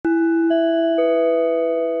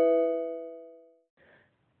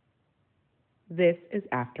This is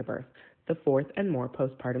Afterbirth, the fourth and more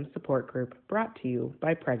postpartum support group brought to you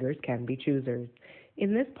by Preggers Can Be Choosers.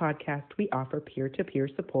 In this podcast, we offer peer-to-peer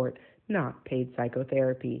support, not paid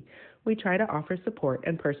psychotherapy. We try to offer support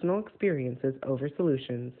and personal experiences over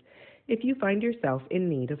solutions. If you find yourself in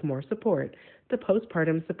need of more support, the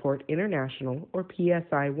Postpartum Support International, or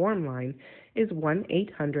PSI Warm Line, is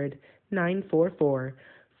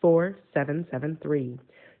 1-800-944-4773.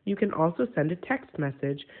 You can also send a text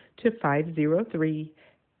message to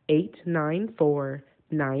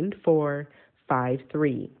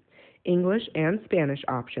 503-894-9453. English and Spanish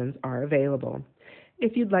options are available.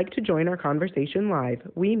 If you'd like to join our conversation live,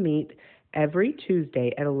 we meet every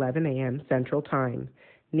Tuesday at 11 a.m. Central Time.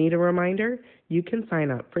 Need a reminder? You can sign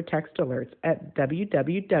up for text alerts at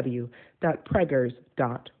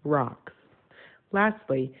www.preggers.rocks.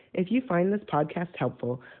 Lastly, if you find this podcast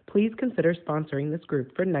helpful, please consider sponsoring this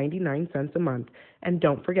group for 99 cents a month, and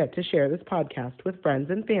don't forget to share this podcast with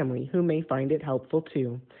friends and family who may find it helpful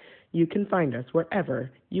too. You can find us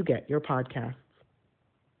wherever you get your podcasts.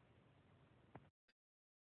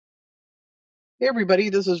 Hey everybody,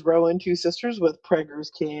 this is Rowan, Two Sisters with Preggers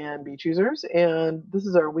Can Be Choosers, and this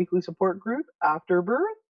is our weekly support group,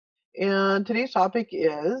 Afterbirth. And today's topic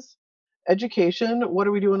is education. What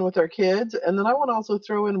are we doing with our kids? And then I want to also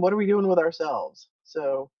throw in what are we doing with ourselves?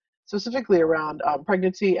 So specifically around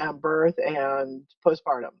pregnancy and birth and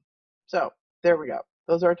postpartum. So there we go.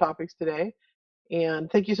 Those are our topics today.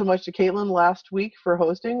 And thank you so much to Caitlin last week for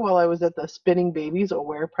hosting while I was at the Spinning Babies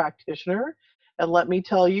Aware Practitioner. And let me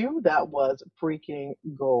tell you, that was freaking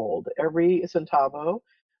gold. Every centavo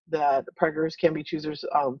that Preggers Can Be Choosers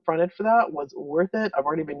fronted for that was worth it. I've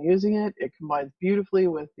already been using it. It combines beautifully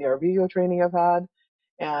with the Arvigo training I've had.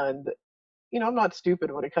 And, you know, I'm not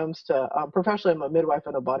stupid when it comes to professionally, I'm a midwife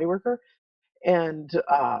and a body worker. And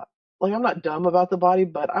like, I'm not dumb about the body,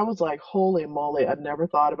 but I was like, holy moly, I'd never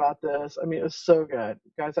thought about this. I mean, it was so good.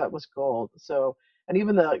 Guys, that was gold. So, and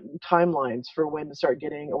even the timelines for when to start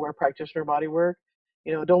getting aware practitioner body work,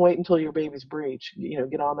 you know, don't wait until your baby's breech, you know,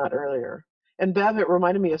 get on that earlier. And Bev, it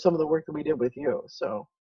reminded me of some of the work that we did with you. So,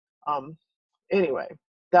 um, anyway,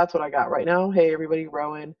 that's what I got right now. Hey, everybody,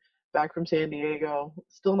 Rowan, back from San Diego.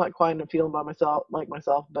 Still not quite feeling by myself, like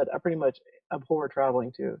myself, but I pretty much abhor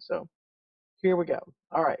traveling too. So, here we go.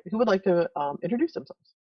 All right. Who would like to introduce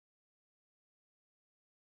themselves?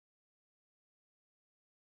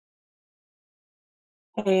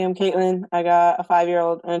 Hey, I'm Caitlin. I got a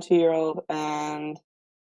 5-year-old and a 2-year-old, and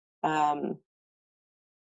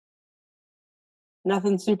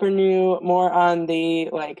nothing super new. More on the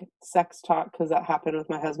sex talk, because that happened with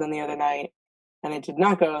my husband the other night, and it did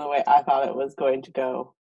not go the way I thought it was going to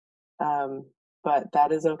go. But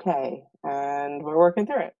that is okay, and we're working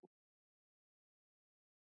through it.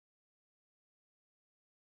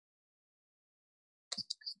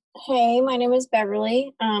 Hey, my name is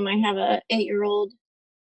Beverly. I have a 8-year-old,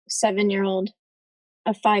 7-year-old,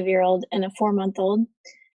 a 5-year-old, and a 4-month-old.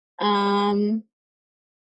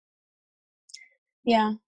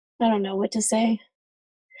 Yeah, I don't know what to say.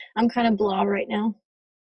 I'm kind of blah right now.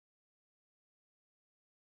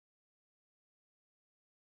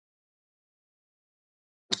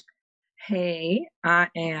 Hey, I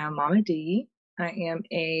am Mama D. I am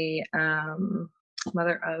a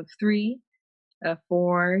mother of 3, a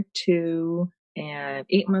 4, 2, and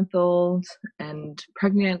 8-month-old, and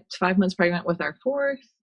pregnant, 5 months pregnant with our 4th.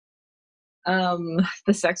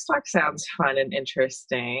 The sex talk sounds fun and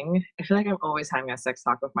interesting. I feel like I'm always having a sex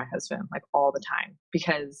talk with my husband, like all the time,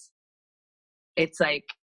 because it's like,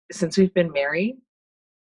 since we've been married,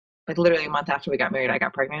 like literally a month after we got married, I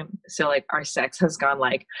got pregnant. So like our sex has gone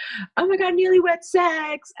like, oh my God, newlywed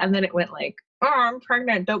sex. And then it went like, oh, I'm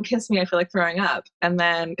pregnant. Don't kiss me. I feel like throwing up. And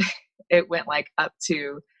then it went like up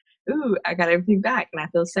to, ooh, I got everything back and I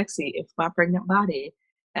feel sexy. It's my pregnant body.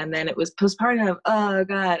 And then it was postpartum. Oh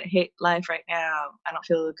God, I hate life right now. I don't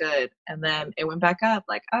feel good. And then it went back up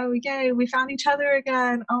like, oh yay, we found each other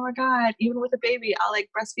again. Oh my God, even with a baby, I'll like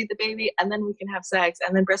breastfeed the baby and then we can have sex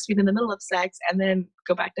and then breastfeed in the middle of sex and then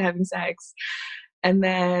go back to having sex. And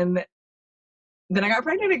then I got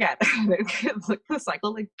pregnant again. It's like the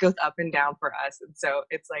cycle like goes up and down for us. And so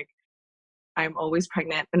it's like, I'm always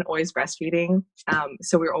pregnant and always breastfeeding.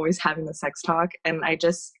 So we're always having the sex talk. And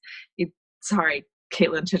sorry,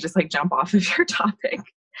 Caitlin, to just like jump off of your topic,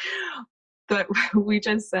 but we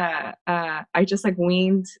just I just like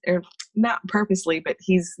weaned, or not purposely, but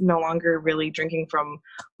he's no longer really drinking from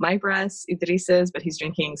my breast, Idris's, but he's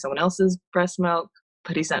drinking someone else's breast milk,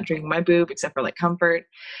 but he's not drinking my boob except for like comfort.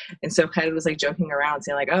 And so kind of was like joking around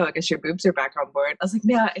saying like, oh, I guess your boobs are back on board. I was like,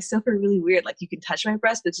 no, I still feel really weird. Like you can touch my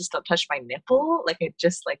breast, but just don't touch my nipple. Like it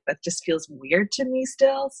just like, that just feels weird to me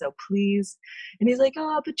still. So please. And he's like,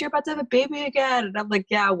 oh, but you're about to have a baby again. And I'm like,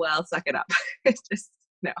 yeah, well, suck it up. It's just,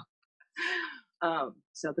 no.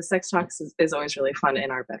 So the sex talks is always really fun in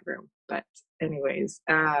our bedroom. But anyways,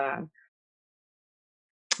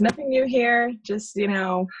 nothing new here. Just,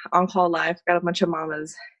 on-call life. Got a bunch of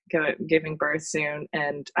mamas giving birth soon,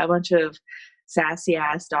 and a bunch of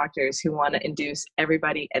sassy-ass doctors who want to induce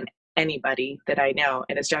everybody and anybody that I know,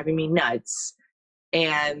 and it's driving me nuts.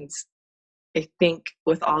 And I think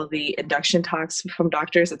with all the induction talks from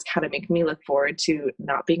doctors, it's kind of making me look forward to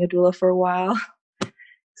not being a doula for a while,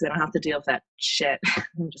 because I don't have to deal with that shit.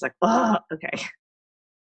 I'm just like, oh, okay.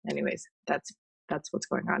 Anyways, that's what's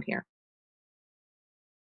going on here.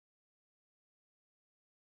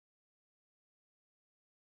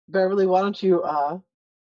 Beverly, why don't you,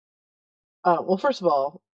 well, first of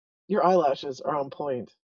all, your eyelashes are on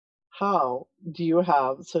point. How do you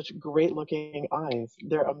have such great looking eyes?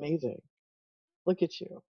 They're amazing. Look at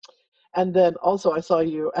you. And then also, I saw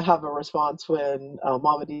you have a response when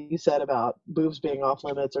Mama D said about boobs being off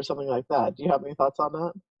limits or something like that. Do you have any thoughts on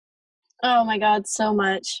that? Oh my God, so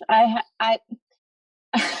much. I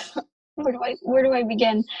where do I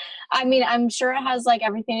begin? I mean, I'm sure it has like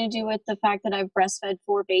everything to do with the fact that I've breastfed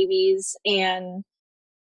 4 babies,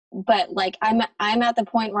 but like I'm at the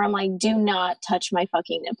point where I'm like, do not touch my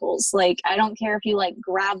fucking nipples. Like I don't care if you like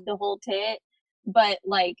grab the whole tit, but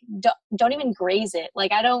like don't even graze it.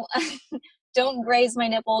 Like I don't don't graze my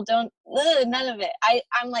nipple. Don't none of it.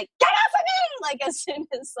 I'm like, get off of me! Like as soon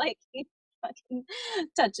as like he fucking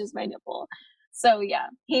touches my nipple. So yeah,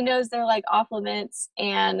 he knows they're like off limits,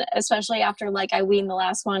 and especially after like I weaned the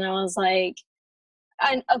last one, I was like,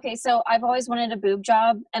 okay, so I've always wanted a boob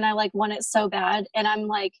job, and I like want it so bad, and I'm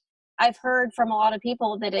like, I've heard from a lot of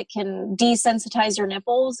people that it can desensitize your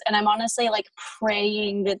nipples, and I'm honestly like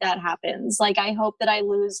praying that happens. Like I hope that I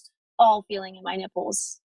lose all feeling in my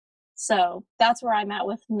nipples. So that's where I'm at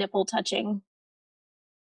with nipple touching.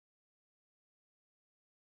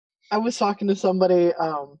 I was talking to somebody,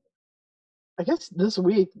 I guess this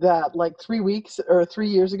week, that like 3 weeks or 3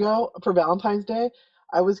 years ago for Valentine's Day,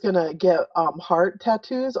 I was gonna get heart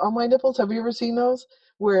tattoos on my nipples. Have you ever seen those?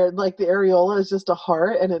 Where like the areola is just a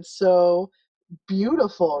heart and it's so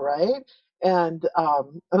beautiful, right? And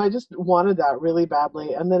I just wanted that really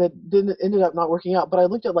badly, and then it didn't ended up not working out. But I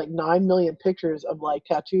looked at like 9 million pictures of like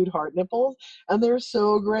tattooed heart nipples, and they're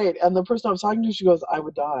so great. And the person I was talking to, she goes, I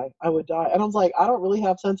would die." And I was like, I don't really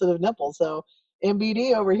have sensitive nipples, so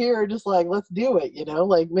MBD over here, just like let's do it,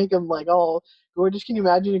 like make them like all gorgeous. Can you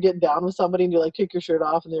imagine you getting down with somebody and you like take your shirt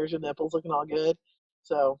off and there's your nipples looking all good?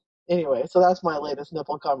 So anyway, so that's my latest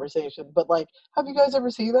nipple conversation. But like, have you guys ever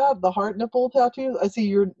seen that? The heart nipple tattoos? I see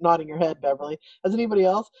you're nodding your head, Beverly. Has anybody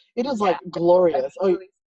else? It is like glorious. Oh,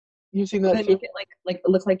 you've seen that They too? make it like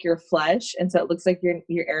look like your flesh, and so it looks like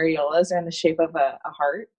your areolas are in the shape of a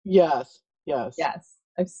heart. Yes. Yes,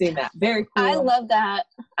 I've seen that. Very cool. I love that.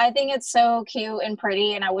 I think it's so cute and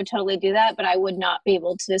pretty, and I would totally do that, but I would not be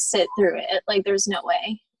able to sit through it. Like, there's no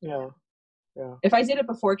way. Yeah. If I did it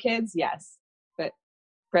before kids, yes. But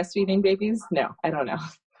breastfeeding babies, no, I don't know.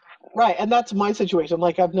 Right, and that's my situation.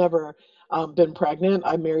 Like, I've never been pregnant.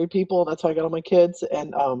 I married people. That's how I got all my kids.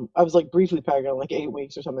 And I was like briefly pregnant, like 8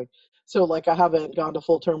 weeks or something. So like I haven't gone to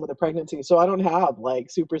full term with a pregnancy. So I don't have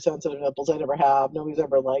like super sensitive nipples. I never have. Nobody's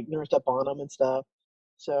ever like nursed up on them and stuff.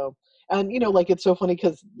 So, and like it's so funny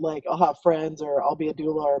because like I'll have friends or I'll be a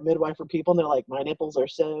doula or a midwife for people, and they're like, my nipples are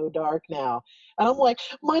so dark now. And I'm like,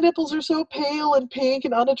 my nipples are so pale and pink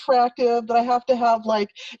and unattractive that I have to have like,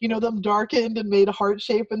 them darkened and made a heart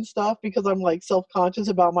shape and stuff because I'm like self-conscious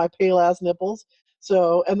about my pale ass nipples.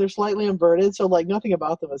 So, and they're slightly inverted. So like nothing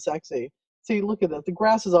about them is sexy. See, look at that. The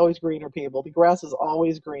grass is always greener, people. The grass is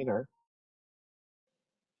always greener.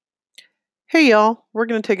 Hey, y'all. We're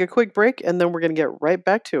going to take a quick break, and then we're going to get right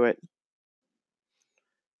back to it.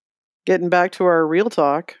 Getting back to our real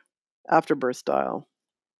talk, afterbirth style.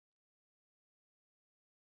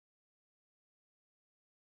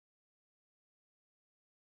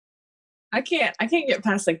 I can't get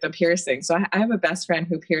past like the piercing. So I have a best friend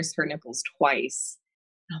who pierced her nipples twice.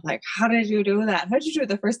 I'm like, how did you do that? How did you do it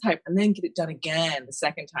the first time and then get it done again the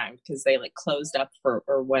second time because they like closed up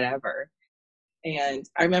or whatever? And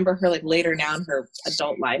I remember her like later now in her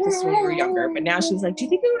adult life, this is when we were younger, but now she's like, do you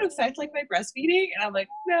think it would affect like my breastfeeding? And I'm like,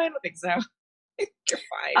 no, I don't think so. You're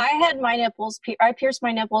fine. I had my nipples, I pierced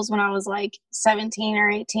my nipples when I was like 17 or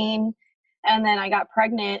 18. And then I got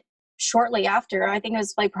pregnant shortly after. I think it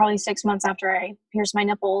was like probably 6 months after I pierced my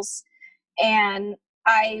nipples. And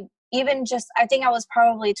I think I was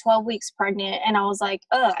probably 12 weeks pregnant, and I was like,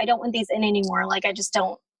 I don't want these in anymore. Like, I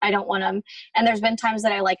don't want them. And there's been times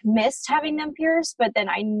that I like missed having them pierced, but then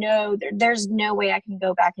I know there's no way I can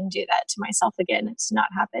go back and do that to myself again. It's not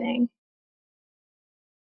happening.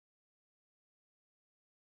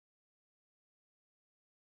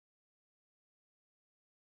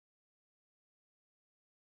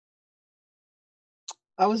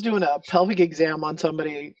 I was doing a pelvic exam on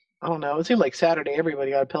somebody. I don't know. It seemed like Saturday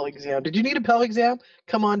everybody got a pelvic exam. Did you need a pelvic exam?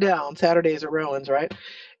 Come on down. Saturdays at Rowan's, right?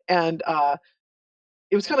 And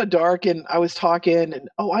it was kind of dark, and I was talking, and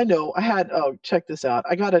I know check this out.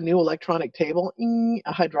 I got a new electronic table,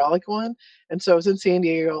 a hydraulic one. And so I was in San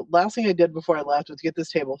Diego. Last thing I did before I left was get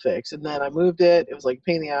this table fixed. And then I moved it. It was like a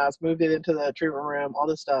pain in the ass, moved it into the treatment room, all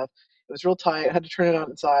this stuff. It was real tight. I had to turn it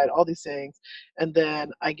on its side, all these things. And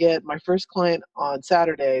then I get my first client on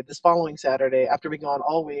Saturday, this following Saturday, after being gone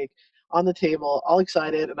all week, on the table, all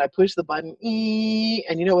excited, and I push the button,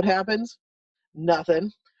 and you know what happens?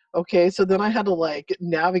 Nothing. Okay, so then I had to like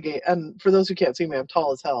navigate. And for those who can't see me, I'm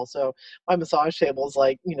tall as hell. So my massage table is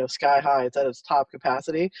like, sky high. It's at its top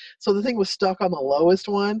capacity. So the thing was stuck on the lowest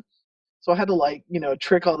one. So I had to like,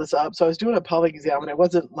 trick all this up. So I was doing a pelvic exam, and it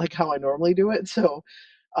wasn't like how I normally do it. So,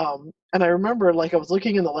 and I remember like I was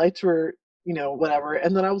looking and the lights were, whatever.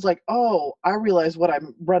 And then I was like, oh, I realized what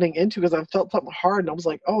I'm running into, because I felt something hard. And I was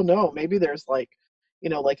like, oh no, maybe there's like,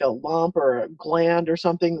 like a lump or a gland or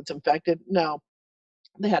something that's infected. No,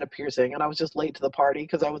 they had a piercing, and I was just late to the party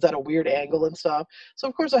because I was at a weird angle and stuff. So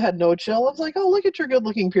of course I had no chill. I was like, oh, look at your good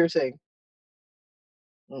looking piercing.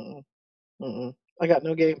 Mm-mm, mm-mm. I got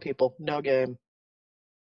no game, people. No game.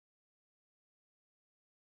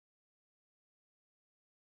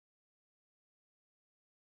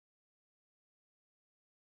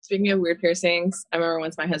 Speaking of weird piercings, I remember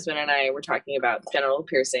once my husband and I were talking about genital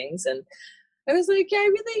piercings, and I was like, yeah,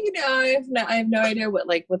 I really, I have no idea what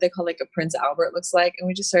they call like a Prince Albert looks like. And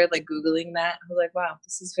we just started like Googling that. I was like, wow,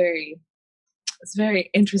 it's very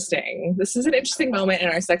interesting. This is an interesting moment in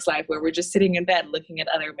our sex life where we're just sitting in bed looking at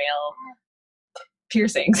other male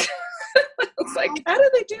piercings. It's like, how do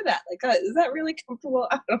they do that? Like, is that really comfortable?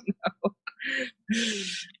 I don't know.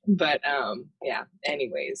 But yeah,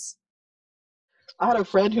 anyways. I had a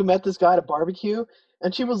friend who met this guy at a barbecue,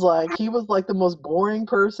 and she was like, he was like the most boring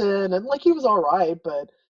person, and like he was all right, but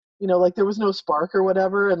like there was no spark or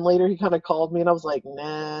whatever. And later he kind of called me, and I was like,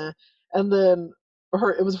 nah. And then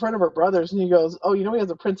it was a friend of her brother's, and he goes, oh, he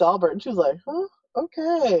has a Prince Albert, and she was like, huh,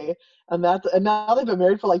 okay. And now they've been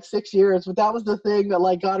married for like 6 years, but that was the thing that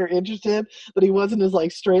like got her interested, that he wasn't as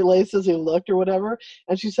like straight laced as he looked or whatever.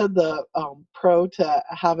 And she said the pro to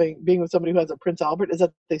being with somebody who has a Prince Albert is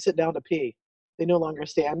that they sit down to pee. They no longer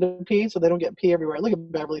stand to pee, so they don't get pee everywhere. Look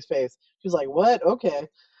at Beverly's face. She's like, what? Okay.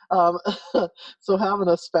 Um, so having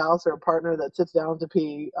a spouse or a partner that sits down to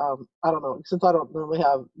pee, I don't know. Since I don't normally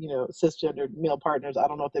have, cisgendered male partners, I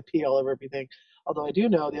don't know if they pee all over everything. Although I do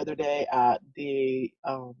know the other day at the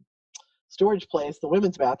storage place, the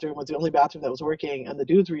women's bathroom was the only bathroom that was working, and the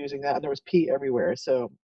dudes were using that, and there was pee everywhere.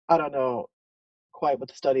 So I don't know quite what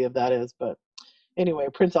the study of that is, but anyway,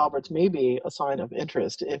 Prince Albert's may be a sign of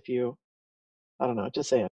interest if you, I don't know, just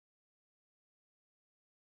saying.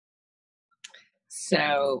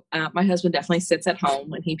 So my husband definitely sits at home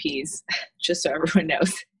when he pees, just so everyone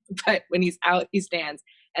knows. But when he's out, he stands.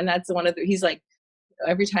 And that's he's like,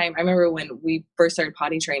 every time, I remember when we first started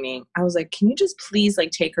potty training, I was like, can you just please like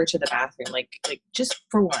take her to the bathroom? Like just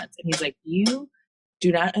for once. And he's like, you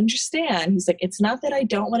do not understand. He's like, it's not that I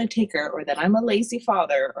don't want to take her, or that I'm a lazy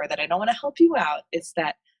father, or that I don't want to help you out. It's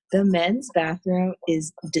that the men's bathroom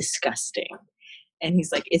is disgusting. And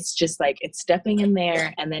he's like, it's just like, it's stepping in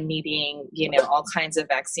there and then needing, all kinds of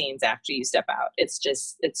vaccines after you step out. It's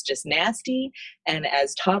just nasty. And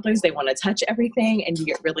as toddlers, they want to touch everything, and you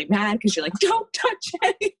get really mad because you're like, don't touch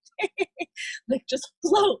anything. Like, just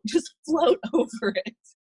float over it.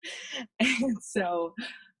 And so,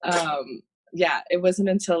 yeah, it wasn't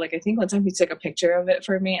until like, I think one time he took a picture of it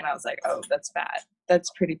for me, and I was like, oh, that's bad.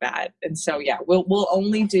 That's pretty bad. And so, yeah, I'll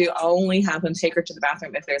only have him take her to the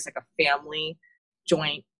bathroom if there's like a family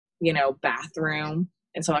joint, bathroom.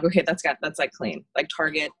 And so I'm like, okay, that's like clean. Like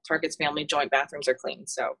Target's family joint bathrooms are clean,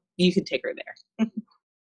 so you can take her there.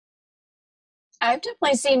 I've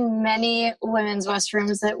definitely seen many women's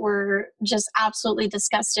restrooms that were just absolutely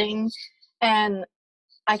disgusting. And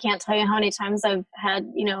I can't tell you how many times I've had,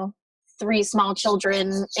 3 small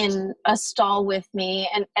children in a stall with me,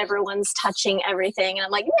 and everyone's touching everything. And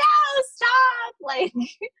I'm like, no, stop. Like,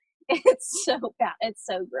 it's so bad. It's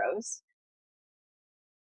so gross.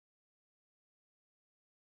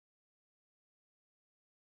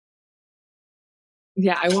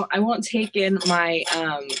 Yeah, I won't take in my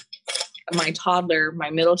my toddler, my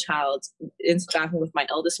middle child, into the bathroom with my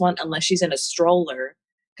eldest one unless she's in a stroller,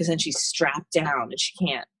 because then she's strapped down and she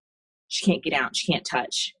can't get out, she can't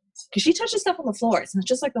touch. Because she touches stuff on the floor. It's not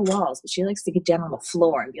just like the walls, but she likes to get down on the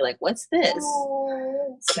floor and be like, "What's this?"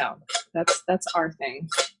 So that's our thing.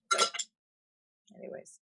 But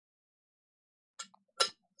anyways.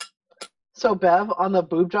 So Bev, on the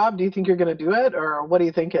boob job, do you think you're going to do it, or what are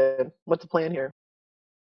you thinking? What's the plan here?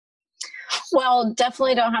 Well,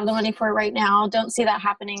 definitely don't have the money for it right now. Don't see that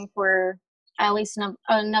happening for at least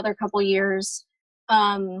another couple years.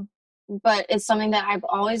 But it's something that I've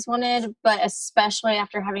always wanted, but especially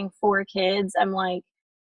after having 4 kids, I'm like,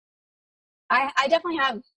 I definitely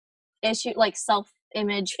have like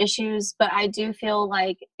self-image issues, but I do feel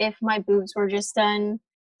like if my boobs were just done,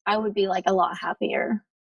 I would be like a lot happier.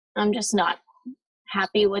 I'm just not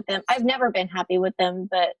happy with them. I've never been happy with them,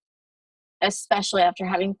 but especially after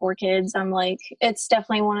having 4 kids, I'm like, it's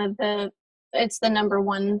definitely it's the number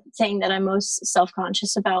one thing that I'm most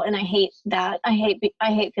self-conscious about. And I hate that. I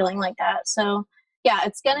hate feeling like that. So yeah,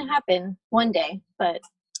 it's going to happen one day, but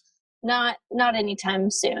not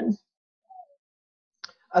anytime soon.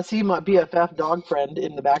 I see my BFF dog friend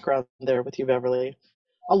in the background there with you, Beverly.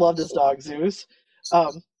 I love this dog, Zeus.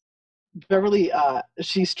 Beverly,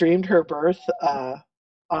 she streamed her birth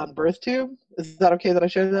on BirthTube. Is that okay that I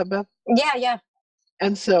share that, Beth? Yeah.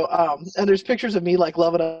 And so, and there's pictures of me like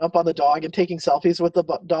loving up on the dog and taking selfies with the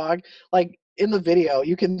dog. Like in the video,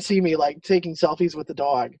 you can see me like taking selfies with the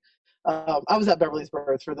dog. I was at Beverly's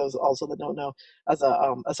birth, for those also that don't know, as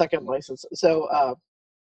a second license. So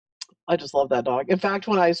I just love that dog. In fact,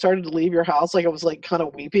 when I started to leave your house, like I was like kind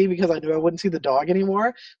of weepy because I knew I wouldn't see the dog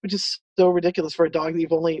anymore, which is so ridiculous for a dog that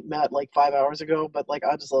you've only met like 5 hours ago. But like,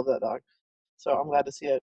 I just love that dog. So I'm glad to see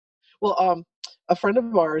it. Well, a friend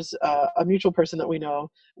of ours, a mutual person that we know,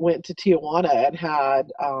 went to Tijuana and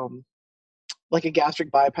had like a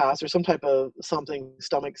gastric bypass or some type of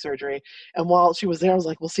stomach surgery. And while she was there, I was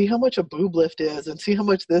like, well, see how much a boob lift is and see how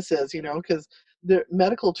much this is, because the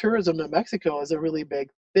medical tourism in Mexico is a really big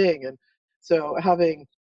thing. And so having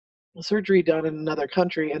surgery done in another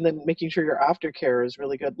country and then making sure your aftercare is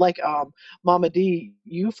really good. Like Mama D,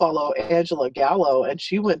 you follow Angela Gallo, and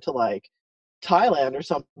she went to like Thailand or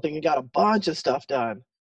something and got a bunch of stuff done.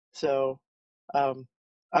 So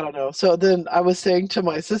I don't know. So then I was saying to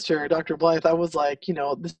my sister, Dr. Blythe, I was like,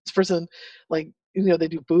 this person, like, they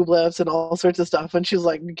do boob lifts and all sorts of stuff. And she was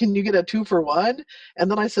like, can you get a 2-for-1?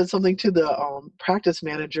 And then I said something to the practice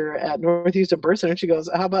manager at Northeastern Birth Center. And she goes,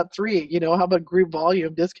 how about 3? How about group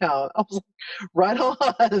volume discount? I was like, right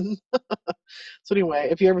on. So anyway,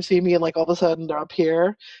 if you ever see me and like all of a sudden they're up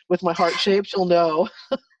here with my heart shaped, you'll know.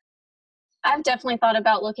 I've definitely thought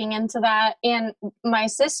about looking into that. And my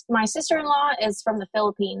sister-in-law is from the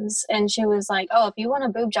Philippines, and she was like, oh, if you want a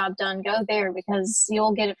boob job done, go there because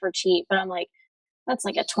you'll get it for cheap. But I'm like, that's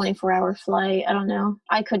like a 24-hour flight. I don't know.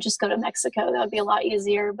 I could just go to Mexico. That would be a lot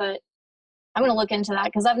easier, but I'm going to look into that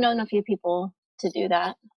because I've known a few people to do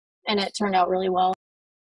that, and it turned out really well.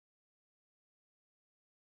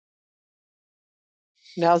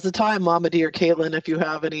 Now's the time, Mama D or Caitlin, if you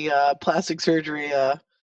have any plastic surgery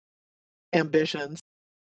ambitions.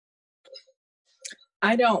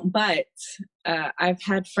 I don't, but I've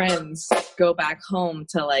had friends go back home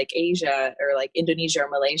to like Asia or like Indonesia or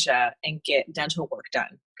Malaysia and get dental work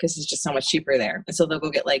done because it's just so much cheaper there. And so they'll go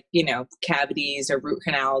get like, cavities or root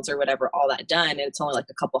canals or whatever, all that done. And it's only like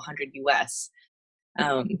a couple hundred US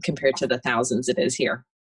compared to the thousands it is here.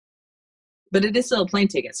 But it is still a plane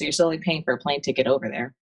ticket. So you're still like paying for a plane ticket over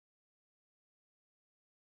there.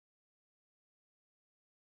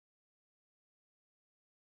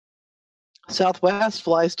 Southwest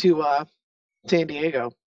flies to San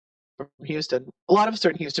Diego from Houston. A lot of us are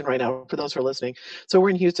in Houston right now, for those who are listening. So we're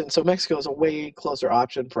in Houston, so Mexico is a way closer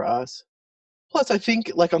option for us. Plus, I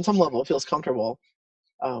think, like, on some level, it feels comfortable.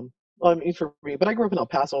 Well, I mean, for me, but I grew up in El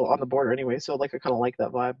Paso on the border anyway, so, like, I kind of like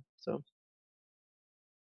that vibe, so.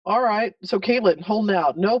 All right, so Caitlin, holding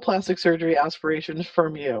out. No plastic surgery aspirations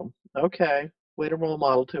from you. Okay, way to role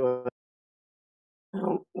model to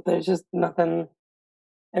it. There's just nothing.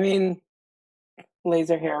 I mean,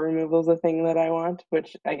 laser hair removal is a thing that I want,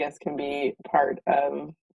 which I guess can be part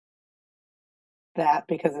of that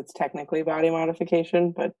because it's technically body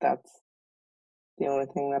modification, but that's the only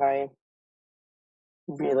thing that I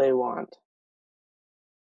really want.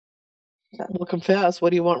 Well, confess,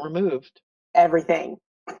 what do you want removed? Everything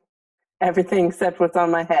except what's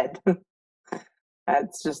on my head.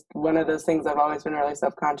 It's just one of those things I've always been really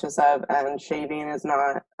self-conscious of, and shaving is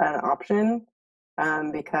not an option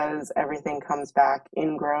because everything comes back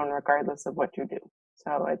ingrown regardless of what you do.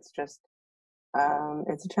 So it's just,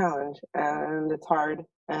 it's a challenge and it's hard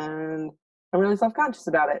and I'm really self-conscious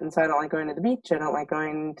about it. And so I don't like going to the beach. I don't like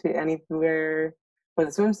going to anywhere with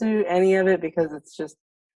a swimsuit, any of it, because it's just,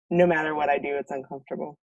 no matter what I do, it's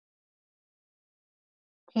uncomfortable.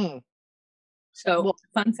 So, Well-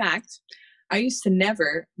 fun fact, I used to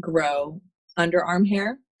never grow underarm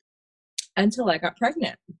hair until I got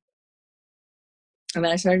pregnant. And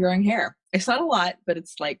then I started growing hair. It's not a lot, but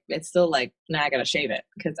it's still like, now I gotta shave it,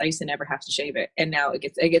 because I used to never have to shave it. And now it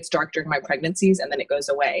gets dark during my pregnancies, and then it goes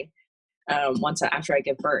away after I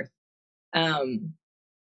give birth.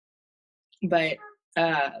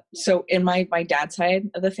 So in my dad's side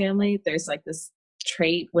of the family, there's like this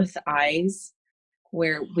trait with eyes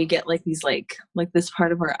where we get like these like this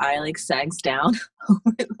part of our eye like sags down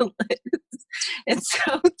with the lids. And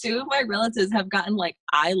so two of my relatives have gotten like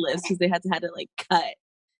eye lifts because they had it like cut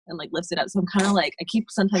and like lifted up. So I'm kind of like, I keep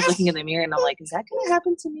sometimes looking in the mirror and I'm like, is that gonna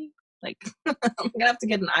happen to me? Like I'm gonna have to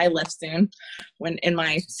get an eye lift soon when in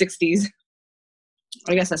my 60s.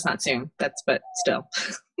 I guess that's not soon. But still.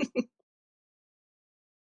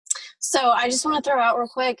 So I just want to throw out real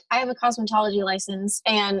quick, I have a cosmetology license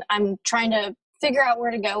and I'm trying to figure out where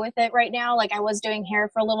to go with it right now. Like I was doing hair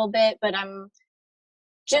for a little bit, but I'm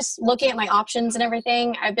just looking at my options and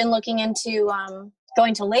everything. I've been looking into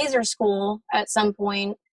going to laser school at some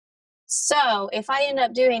point. So if I end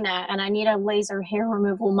up doing that and I need a laser hair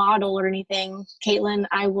removal model or anything, Caitlin,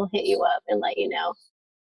 I will hit you up and let you know.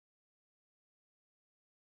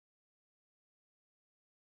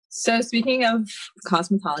 So speaking of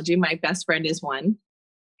cosmetology, my best friend is one,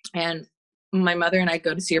 and my mother and I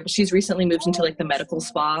go to see her, but she's recently moved into like the medical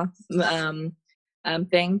spa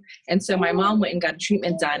thing. And so my mom went and got a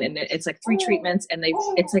treatment done, and it's like 3 treatments, and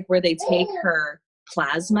it's like where they take her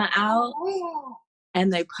plasma out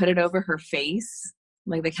and they put it over her face.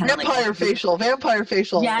 Like they kind of vampire facial.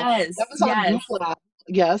 Yes. That was on Google.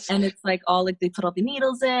 Yes. And it's like all like they put all the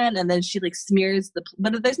needles in, and then she like smears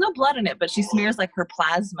but there's no blood in it, but she smears like her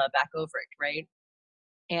plasma back over it, right?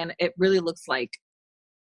 And it really looks like,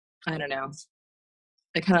 I don't know,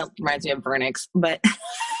 it kind of reminds me of Vernix, but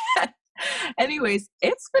anyways,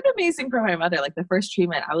 it's been amazing for my mother. Like the first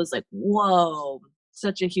treatment, I was like, whoa,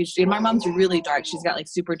 such a huge deal. My mom's really dark. She's got like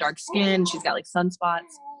super dark skin. She's got like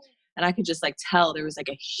sunspots, and I could just like tell there was like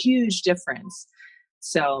a huge difference.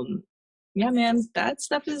 So yeah, man, that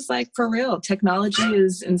stuff is like for real. Technology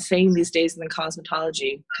is insane these days in the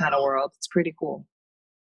cosmetology kind of world. It's pretty cool.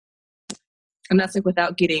 And that's like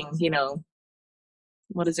without getting,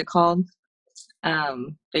 what is it called?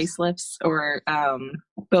 Facelifts or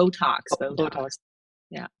Botox. Botox.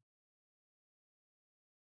 Yeah.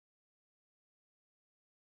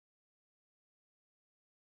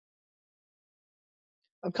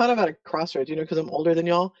 I'm kind of at a crossroads, because I'm older than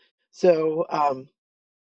y'all. So,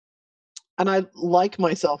 and I like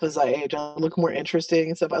myself as I age. I look more interesting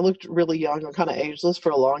and stuff. I looked really young and kind of ageless for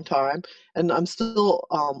a long time, and I'm still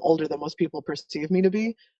older than most people perceive me to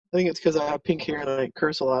be. I think it's because I have pink hair and I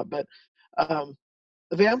curse a lot. But the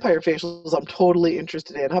vampire facials, I'm totally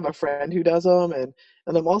interested in. I have a friend who does them, and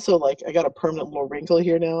I'm also like, I got a permanent little wrinkle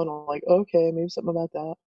here now, and I'm like, okay, maybe something about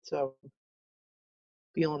that. So,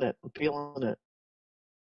 feeling it. I'm feeling it.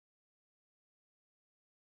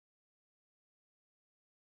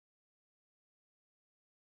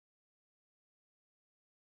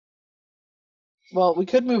 Well, we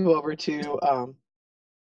could move over to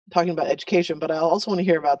talking about education, but I also want to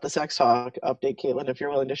hear about the sex talk update, Caitlin, if you're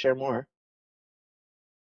willing to share more.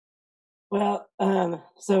 Well,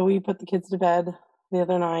 so we put the kids to bed the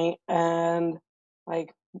other night, and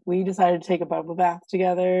like we decided to take a bubble bath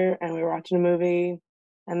together, and we were watching a movie.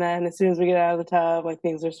 And then as soon as we get out of the tub, like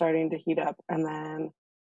things are starting to heat up, and then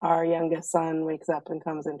our youngest son wakes up and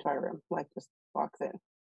comes into our room, like just walks in.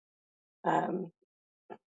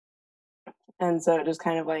 And so it just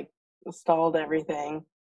kind of like stalled everything.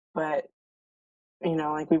 But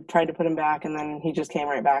like we tried to put him back, and then he just came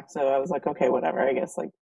right back. So I was like, okay, whatever. I guess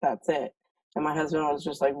like that's it. And my husband was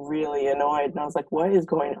just like really annoyed, and I was like, what is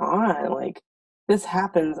going on? Like this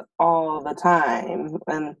happens all the time.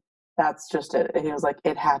 And that's just it. He was like,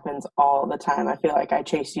 it happens all the time. I feel like I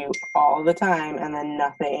chase you all the time, and then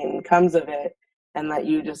nothing comes of it, and that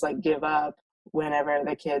you just like give up whenever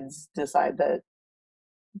the kids decide that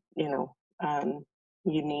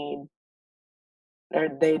you need, or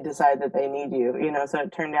they decide that they need you. So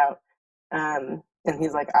it turned out, and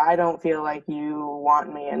he's like, I don't feel like you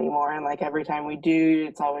want me anymore. And like every time we do,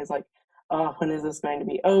 it's always like, oh, when is this going to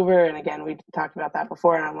be over? And again, we talked about that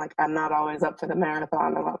before, and I'm like, I'm not always up for the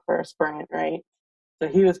marathon, I'm up for a sprint, right? So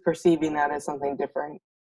he was perceiving that as something different.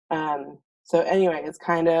 So anyway, it's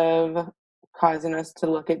kind of causing us to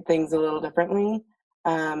look at things a little differently.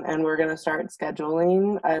 And we're going to start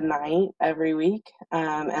scheduling a night every week.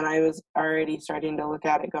 And I was already starting to look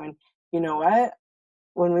at it going, you know what?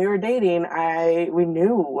 When we were dating, we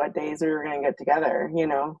knew what days we were going to get together, you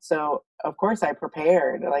know? So of course I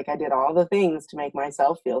prepared, like I did all the things to make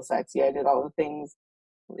myself feel sexy. I did all the things,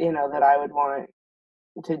 you know, that I would want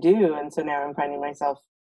to do. And so now I'm finding myself,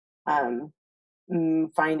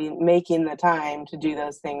 making the time to do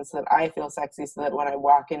those things so that I feel sexy, so that when I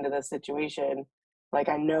walk into the situation, like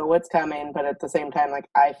I know what's coming, but at the same time, like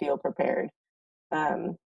I feel prepared.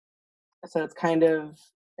 So it's kind of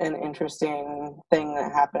an interesting thing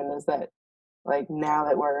that happened, is that like now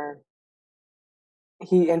that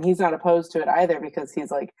he's not opposed to it either, because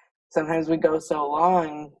he's like, sometimes we go so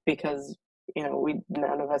long because, you know,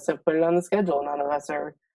 none of us have put it on the schedule. None of us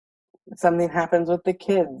are, something happens with the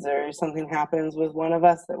kids, or something happens with one of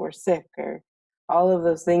us that we're sick, or all of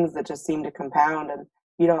those things that just seem to compound, and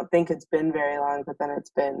you don't think it's been very long, but then it's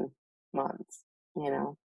been months, you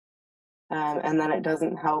know. And then it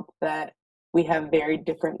doesn't help that we have very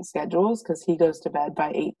different schedules, because he goes to bed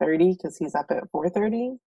by 8:30 because he's up at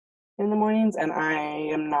 4:30 in the mornings, and I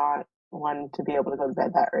am not one to be able to go to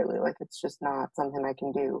bed that early. Like, it's just not something I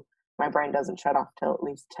can do. My brain doesn't shut off till at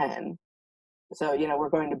least 10. So, you know, we're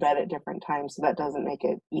going to bed at different times, so that doesn't make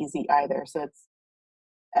it easy either. So it's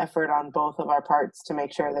effort on both of our parts to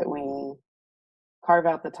make sure that we carve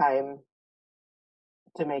out the time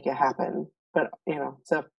to make it happen. But, you know,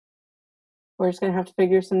 so we're just going to have to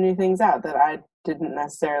figure some new things out that I didn't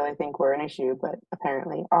necessarily think were an issue, but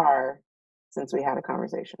apparently are, since we had a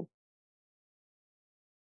conversation.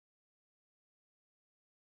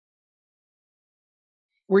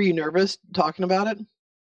 Were you nervous talking about it?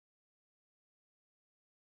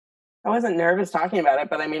 I wasn't nervous talking about it,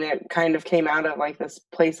 but I mean, it kind of came out of like this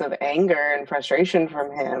place of anger and frustration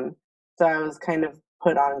from him. So I was kind of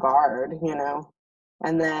put on guard, you know.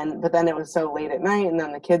 But then it was so late at night, and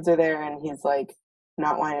then the kids are there, and he's like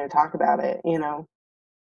not wanting to talk about it, you know.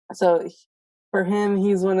 So for him,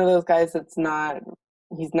 he's one of those guys he's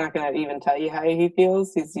not going to even tell you how he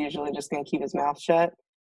feels. He's usually just going to keep his mouth shut,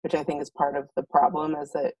 which I think is part of the problem,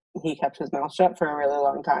 is that he kept his mouth shut for a really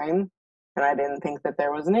long time. And I didn't think that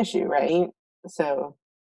there was an issue, right? So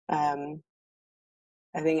I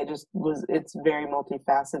think it's very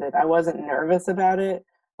multifaceted. I wasn't nervous about it.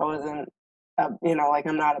 I wasn't, you know, like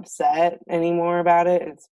I'm not upset anymore about it.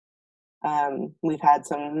 It's, we've had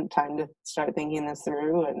some time to start thinking this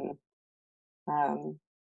through, and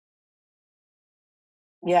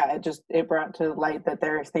yeah, it brought to light that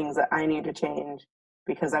there are things that I need to change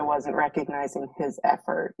because I wasn't recognizing his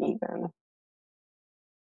effort even.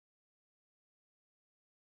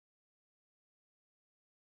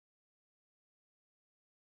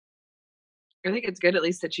 I think it's good at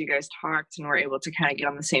least that you guys talked and were able to kind of get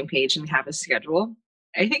on the same page and have a schedule.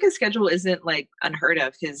 I think a schedule isn't like unheard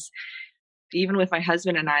of, because even with my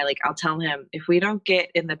husband and I, like I'll tell him, if we don't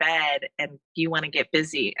get in the bed and you want to get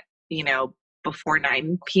busy, you know, before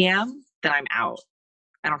 9 p.m., then I'm out.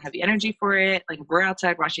 I don't have the energy for it. Like if we're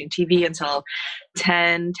outside watching TV until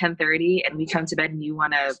 10:30 and we come to bed and you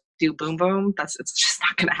want to do boom boom, it's just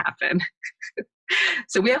not going to happen.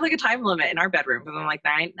 So we have like a time limit in our bedroom, and then like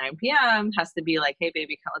 9 p.m. has to be like, hey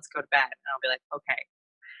baby, let's go to bed. And I'll be like,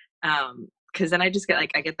 okay. Cause then I just get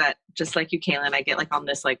like, I get that just like you, Kaylin, I get like on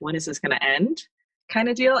this, like, when is this going to end kind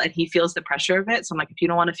of deal. And he feels the pressure of it. So I'm like, if you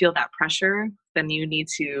don't want to feel that pressure, then you need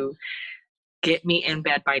to get me in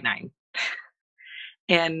bed by 9.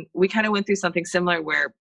 And we kind of went through something similar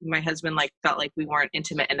where my husband like felt like we weren't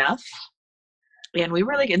intimate enough. And we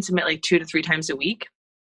were like intimate like 2 to 3 times a week.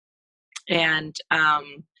 And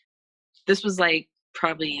this was like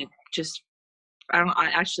probably just,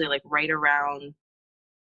 actually like right around,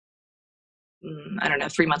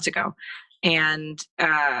 3 months ago. And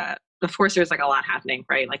of course there was like a lot happening,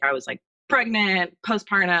 right? Like I was like pregnant,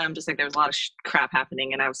 postpartum, just like there was a lot of crap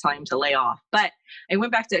happening, and I was telling him to lay off. But I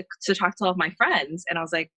went back to talk to all of my friends, and I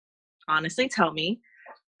was like, honestly, tell me,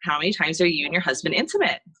 how many times are you and your husband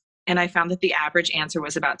intimate? And I found that the average answer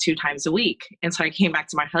was about 2 times a week. And so I came back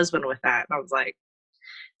to my husband with that, and I was like,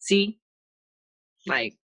 see,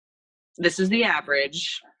 like, this is the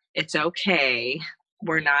average. It's okay.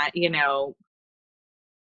 We're not, you know,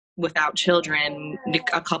 without children,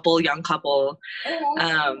 a young couple.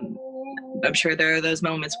 I'm sure there are those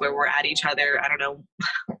moments where we're at each other, I don't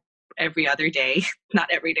know, every other day. Not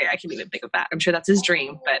every day. I can't even think of that. I'm sure that's his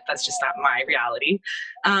dream, but that's just not my reality.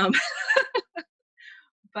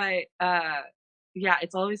 But yeah,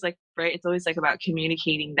 it's always like, right, it's always like about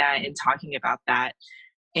communicating that and talking about that.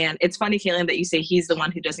 And it's funny, Kaylin, that you say he's the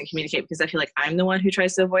one who doesn't communicate, because I feel like I'm the one who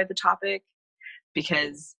tries to avoid the topic.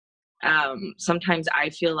 because sometimes I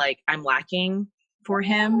feel like I'm lacking for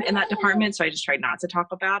him in that department. So I just try not to talk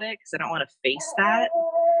about it because I don't want to face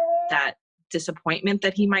that disappointment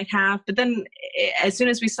that he might have. But then as soon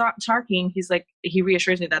as we stop talking, he's like, he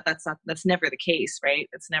reassures me that that's never the case, right?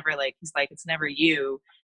 It's never like, he's like, it's never you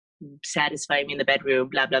satisfying me in the bedroom,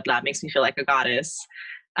 blah, blah, blah, makes me feel like a goddess.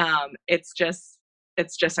 It's just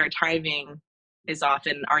our timing is off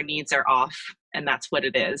and our needs are off. And that's what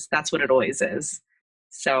it is. That's what it always is.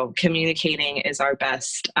 So communicating is our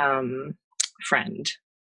best friend.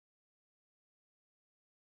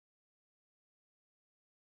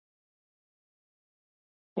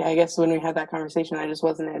 Yeah, I guess when we had that conversation, I just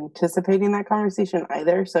wasn't anticipating that conversation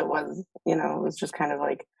either. So it was, it was just kind of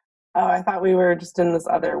like, oh, I thought we were just in this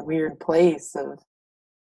other weird place of,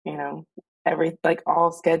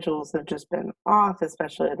 all schedules have just been off,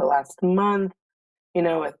 especially the last month,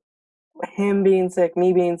 with him being sick,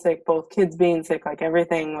 me being sick, both kids being sick, like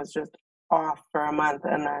everything was just off for a month.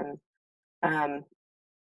 And then,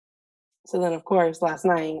 so then of course last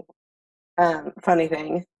night, funny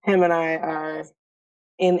thing, him and I are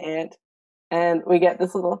in it, and we get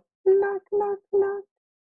this little knock, knock, knock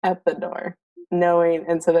at the door, knowing,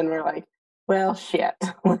 and so then we're like, well, shit,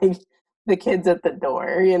 like the kid's at the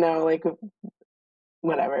door, like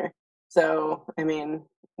whatever. So, I mean,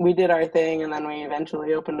 we did our thing, and then we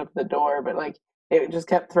eventually opened up the door, but like it just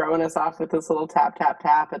kept throwing us off with this little tap, tap,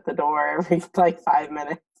 tap at the door every like 5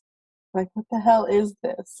 minutes. Like, what the hell is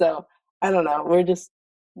this? So, I don't know.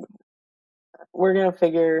 We'll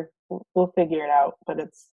figure it out, but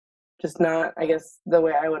it's just not, I guess, the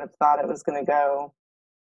way I would have thought it was going to go.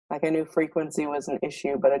 Like, I knew frequency was an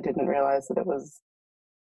issue, but I didn't realize that it was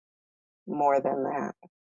more than that.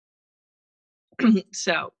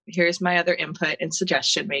 So here's my other input and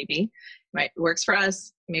suggestion. Maybe works for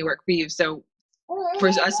us, may work for you. So for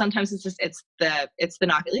us, sometimes it's the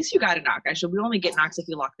knock. At least you got a knock. Actually, we only get knocks if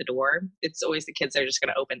you lock the door. It's always the kids that are just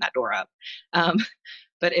going to open that door up.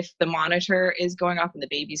 But if the monitor is going off and the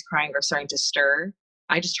baby's crying or starting to stir,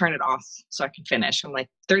 I just turn it off so I can finish. I'm like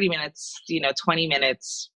 30 minutes, 20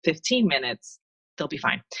 minutes, 15 minutes, they'll be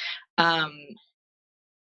fine.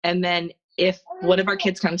 And then if one of our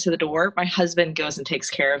kids comes to the door, my husband goes and takes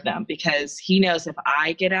care of them, because he knows if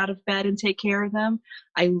I get out of bed and take care of them,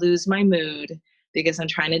 I lose my mood because I'm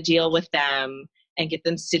trying to deal with them and get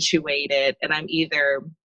them situated. And I either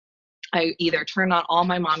turn on all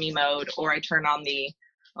my mommy mode, or I turn on the,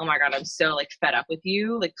 oh my God, I'm so like fed up with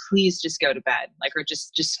you. Like, please just go to bed. Like, or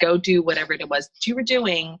just go do whatever it was that you were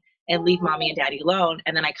doing and leave mommy and daddy alone.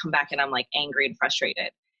 And then I come back and I'm like angry and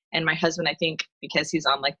frustrated. And my husband, I think because he's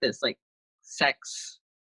on like this like sex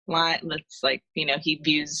line, that's like,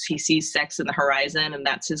 he sees sex in the horizon and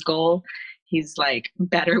that's his goal. He's like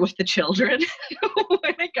better with the children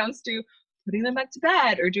when it comes to putting them back to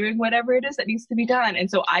bed or doing whatever it is that needs to be done. And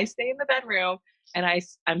so I stay in the bedroom and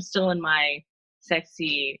I'm still in my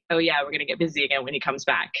sexy, oh yeah, we're going to get busy again when he comes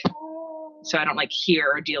back. So I don't like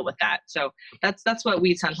hear or deal with that. So that's what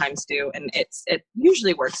we sometimes do. And it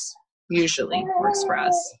usually works for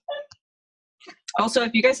us. Also,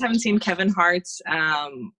 if you guys haven't seen Kevin Hart's,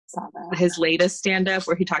 his latest stand-up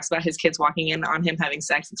where he talks about his kids walking in on him having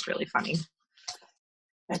sex, it's really funny.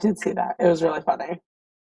 I did see that. It was really funny.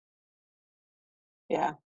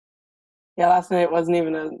 Yeah. Yeah, last night it wasn't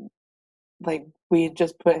even we had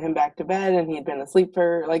just put him back to bed and he'd been asleep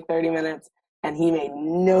for like 30 minutes and he made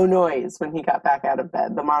no noise when he got back out of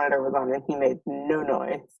bed. The monitor was on and he made no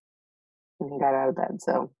noise when he got out of bed.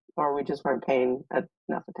 So, or we just weren't paying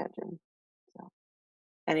enough attention. So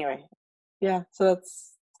anyway, yeah, so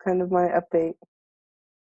that's kind of my update.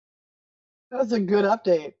 That's a good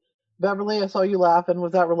update. Beverly, I saw you laughing.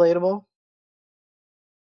 Was that relatable?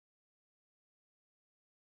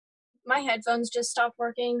 My headphones just stopped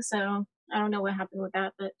working, so I don't know what happened with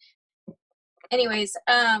that. But anyways,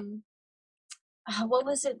 what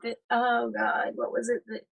was it that, oh God, what was it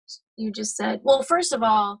that you just said? Well, first of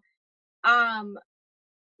all,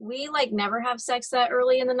 we like never have sex that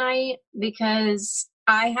early in the night because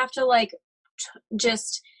I have to like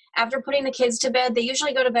just after putting the kids to bed, they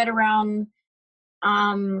usually go to bed around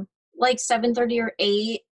like 7:30 or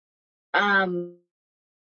 8.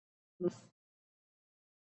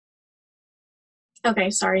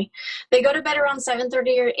 Okay, sorry. They go to bed around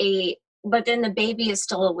 7:30 or 8, but then the baby is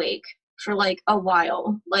still awake for like a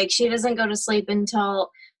while. Like she doesn't go to sleep until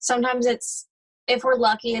sometimes if we're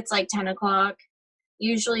lucky, it's like 10 o'clock.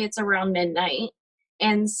 Usually it's around midnight.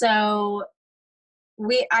 And so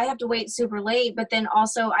I have to wait super late, but then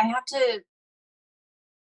also I have to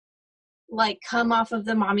like come off of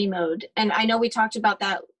the mommy mode. And I know we talked about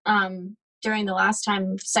that during the last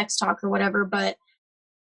time sex talk or whatever, but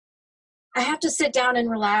I have to sit down and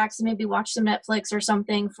relax and maybe watch some Netflix or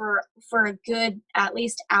something for a good at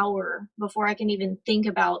least hour before I can even think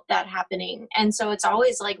about that happening. And so it's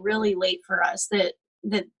always like really late for us that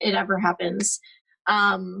it ever happens.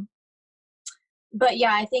 But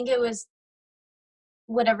yeah, I think it was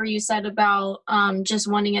whatever you said about just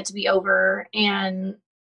wanting it to be over, and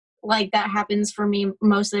like that happens for me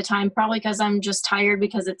most of the time, probably because I'm just tired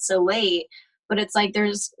because it's so late. But it's like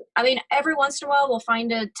every once in a while we'll find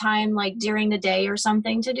a time like during the day or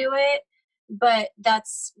something to do it, but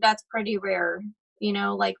that's pretty rare,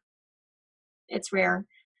 like it's rare.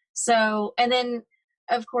 So, and then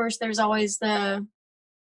of course there's always the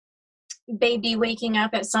baby waking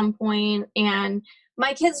up at some point, and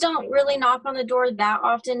my kids don't really knock on the door that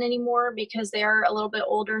often anymore because they're a little bit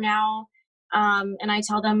older now. And I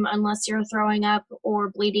tell them, unless you're throwing up or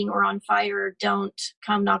bleeding or on fire, don't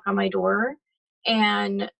come knock on my door.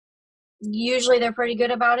 And usually they're pretty good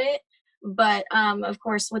about it. But of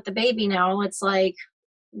course, with the baby now, it's like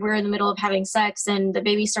we're in the middle of having sex and the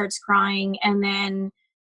baby starts crying. And then,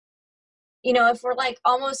 if we're like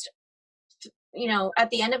almost, at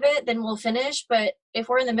the end of it, then we'll finish. But if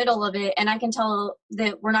we're in the middle of it and I can tell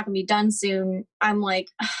that we're not going to be done soon, I'm like,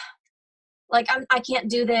 I can't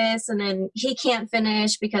do this. And then he can't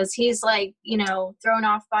finish because he's like, thrown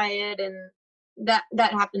off by it. And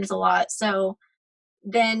that happens a lot. So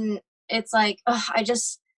then it's like, I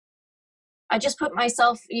just put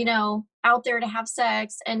myself, out there to have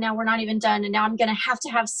sex, and now we're not even done. And now I'm going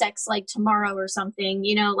to have sex like tomorrow or something,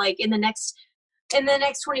 like in the next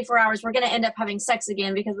 24 hours, we're going to end up having sex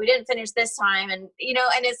again because we didn't finish this time. And, and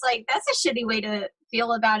it's like, that's a shitty way to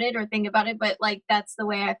feel about it or think about it. But like, that's the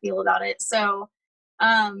way I feel about it. So,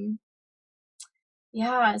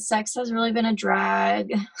 yeah, sex has really been a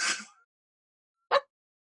drag.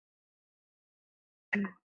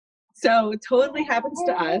 So totally happens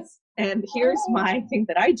to us. And here's my thing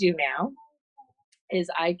that I do now is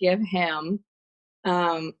I give him,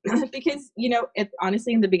 because,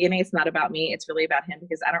 honestly, in the beginning, it's not about me. It's really about him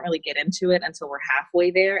because I don't really get into it until we're halfway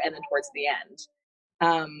there and then towards the end.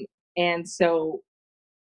 And so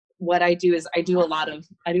what I do is I do a lot of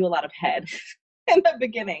head in the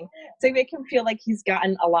beginning to make him feel like he's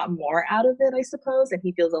gotten a lot more out of it, I suppose, and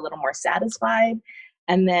he feels a little more satisfied.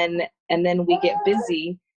 And then we get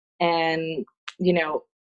busy, and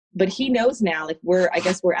but he knows now, like we're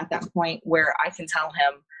at that point where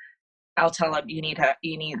I'll tell him, you need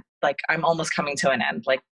like, I'm almost coming to an end.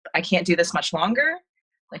 Like, I can't do this much longer.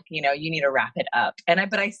 Like, you need to wrap it up.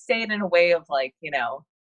 But I say it in a way of like,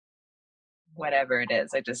 whatever it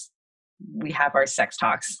is. We have our sex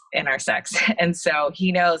talks in our sex. And so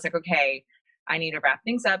he knows like, okay, I need to wrap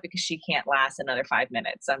things up because she can't last another 5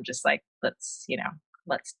 minutes. I'm just like, let's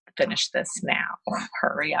finish this now.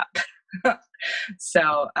 Hurry up.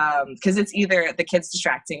 So, cause it's either the kid's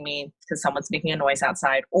distracting me because someone's making a noise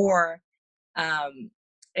outside, or,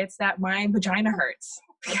 it's that my vagina hurts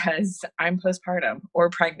because I'm postpartum or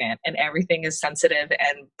pregnant and everything is sensitive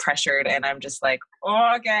and pressured. And I'm just like,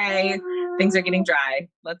 oh, okay, things are getting dry.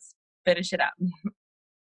 Let's finish it up.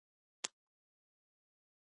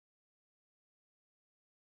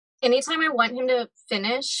 Anytime I want him to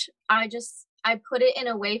finish, I put it in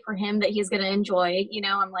a way for him that he's going to enjoy.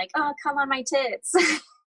 I'm like, oh, come on my tits.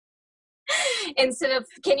 Instead of,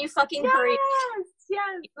 can you fucking hurry?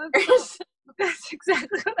 Yes. That's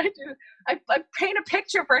exactly what I do. I paint a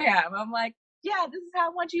picture for him. I'm like, yeah, this is how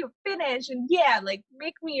I want you to finish. And yeah, like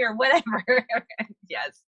make me or whatever.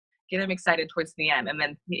 Yes. Get him excited towards the end. And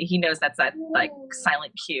then he knows that's that like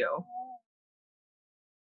silent cue.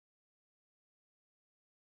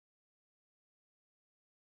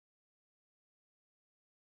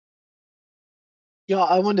 Yeah,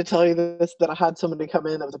 I wanted to tell you this, that I had somebody come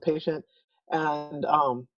in that was a patient, and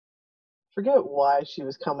forget why she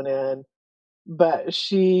was coming in, but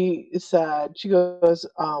she said, she goes,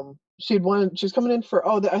 she was coming in for,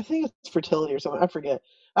 I think it's fertility or something. I forget.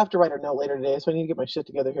 I have to write her note later today, so I need to get my shit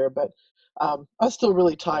together here. But I was still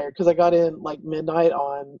really tired because I got in like midnight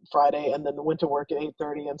on Friday and then went to work at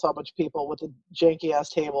 8:30 and saw a bunch of people with a janky ass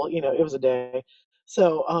table. It was a day.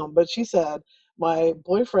 So, but she said, my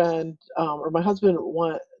boyfriend or my husband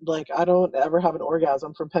I don't ever have an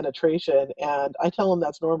orgasm from penetration, and I tell him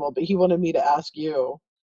that's normal, but he wanted me to ask you.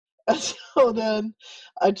 And so then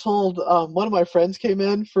I told one of my friends came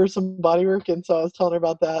in for some body work, and so I was telling her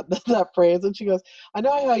about that phrase, and she goes, I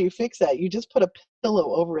know how you fix that. You just put a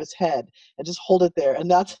pillow over his head and just hold it there, and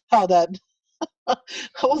that's how that. I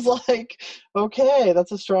was like, okay,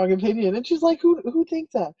 that's a strong opinion. And she's like, who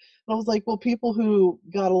thinks that? And I was like, well, people who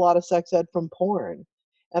got a lot of sex ed from porn.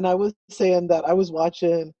 And I was saying that I was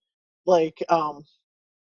watching, like,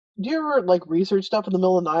 do you ever like research stuff in the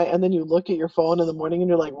middle of the night and then you look at your phone in the morning and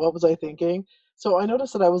you're like, what was I thinking? So I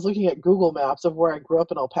noticed that I was looking at Google Maps of where I grew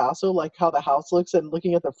up in El Paso, like how the house looks and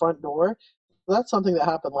looking at the front door. That's something that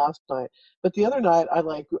happened last night. But the other night, or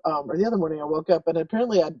the other morning, I woke up and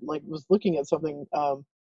apparently I like was looking at something, and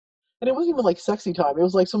it wasn't even like sexy time. It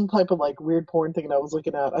was like some type of like weird porn thing that I was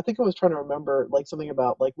looking at. I think I was trying to remember like something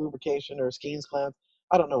about like lubrication or Skene's glands.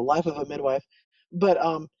 I don't know, life of a midwife. But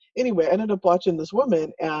anyway, I ended up watching this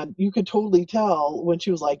woman and you could totally tell when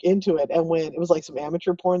she was like into it and when it was like some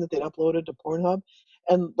amateur porn that they'd uploaded to Pornhub.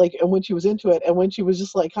 And when she was into it and when she was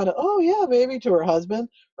just like kind of, oh yeah, baby, to her husband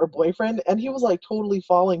or boyfriend, and he was like totally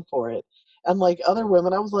falling for it. And like other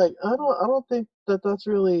women, I was like, I don't think that that's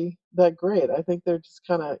really that great. I think they're just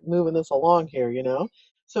kind of moving this along here, you know.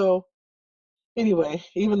 So anyway,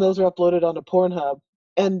 even those are uploaded onto Pornhub.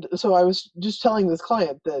 And so I was just telling this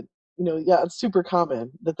client that, yeah, it's super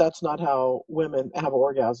common that that's not how women have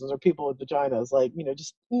orgasms or people with vaginas. Like,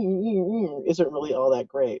 just isn't really all that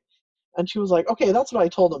great. And she was like, okay, that's what I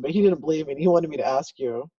told him, but he didn't believe me. And he wanted me to ask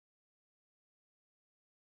you.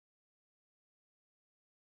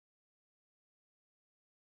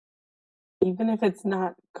 Even if it's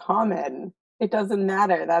not common, it doesn't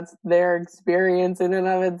matter. That's their experience in and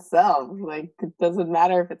of itself. Like, it doesn't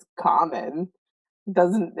matter if it's common.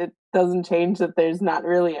 It doesn't change that there's not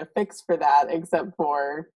really a fix for that except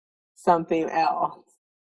for something else.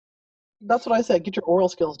 That's what I said. Get your oral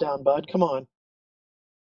skills down, bud. Come on.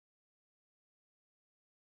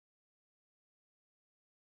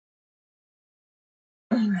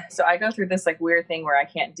 So I go through this like weird thing where I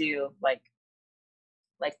can't do like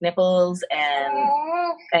nipples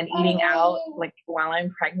and eating out like while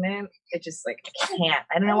I'm pregnant. It just like I can't.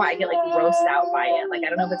 I don't know why I get like grossed out by it. Like I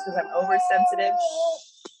don't know if it's because I'm oversensitive,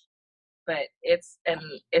 but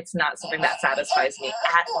it's not something that satisfies me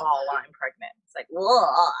at all while I'm pregnant. It's like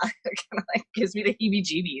whoa, it kind of like gives me the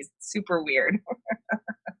heebie-jeebies. It's super weird.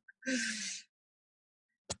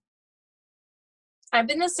 I've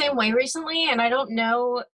been the same way recently, and I don't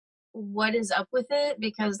know what is up with it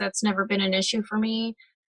because that's never been an issue for me.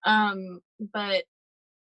 But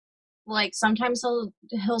like sometimes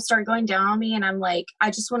he'll start going down on me, and I'm like, I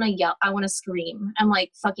just want to yell, I want to scream. I'm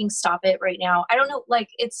like, fucking stop it right now. I don't know, like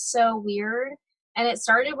it's so weird, and it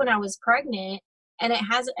started when I was pregnant, and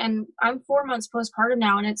and I'm 4 months postpartum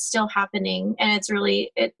now, and it's still happening, and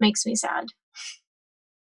it makes me sad.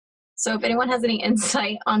 So if anyone has any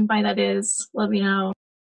insight on why that is, let me know.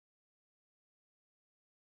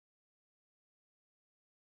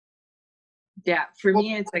 Yeah, for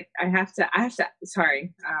me, it's like I have to ask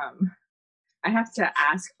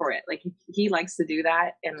for it. Like he likes to do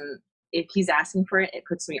that, and if he's asking for it, it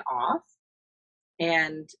puts me off,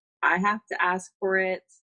 and I have to ask for it,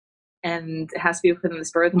 and it has to be within the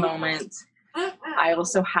spur of the moment. I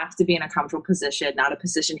also have to be in a comfortable position, not a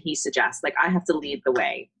position he suggests. Like I have to lead the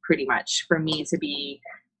way pretty much for me to be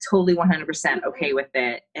totally 100% okay with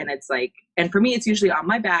it. And it's like, and for me, it's usually on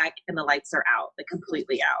my back and the lights are out, like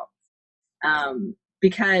completely out.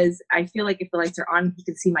 Because I feel like if the lights are on, he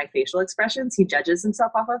can see my facial expressions. He judges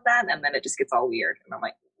himself off of that. And then it just gets all weird. And I'm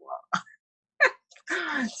like, whoa.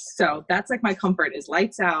 So that's like my comfort is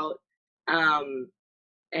lights out.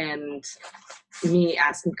 And me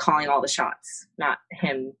calling all the shots, not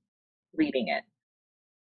him leading it.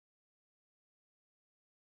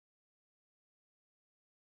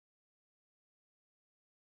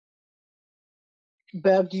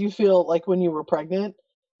 Bev, do you feel like when you were pregnant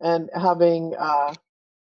and having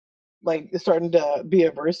like starting to be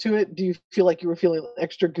averse to it, do you feel like you were feeling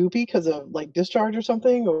extra goopy because of like discharge or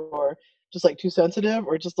something, or just like too sensitive,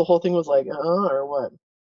 or just the whole thing was like or what?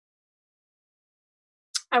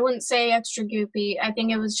 I wouldn't say extra goopy. I think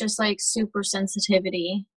it was just like super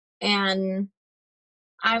sensitivity. And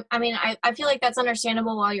I mean, I feel like that's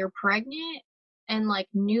understandable while you're pregnant and like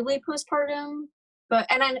newly postpartum. But,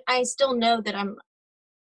 and I still know that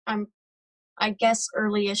I'm, I guess,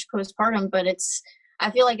 early-ish postpartum, but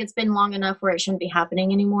I feel like it's been long enough where it shouldn't be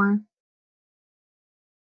happening anymore.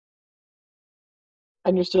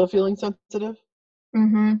 And you're still feeling sensitive?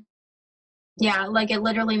 Mm-hmm. Yeah, like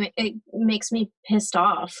it makes me pissed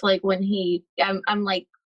off. Like when I'm like,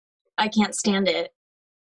 I can't stand it.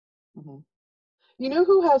 Mm-hmm. You know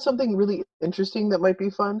who has something really interesting that might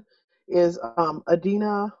be fun is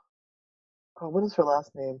Adina. Oh, what is her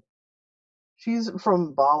last name? She's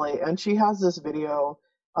from Bali, and she has this video.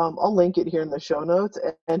 I'll link it here in the show notes,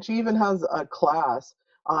 and she even has a class.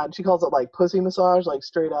 She calls it like pussy massage, like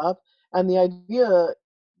straight up. And the idea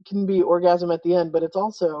can be orgasm at the end, but it's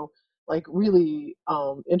also like really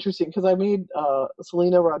interesting because I made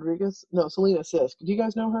Selena Sisk. Do you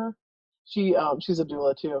guys know her? She's a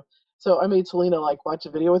doula too. So I made Selena like watch a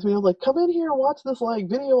video with me. I was like, come in here, watch this like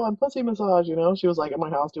video on pussy massage. She was like at my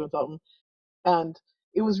house doing something, and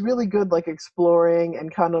it was really good, like exploring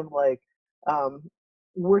and kind of like um,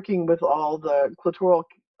 working with all the clitoral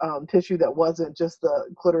tissue that wasn't just the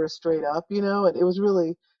clitoris straight up, and it was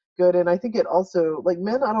really good. And I think it also, like,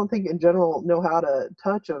 men, I don't think in general know how to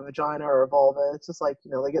touch a vagina or a vulva. It's just like,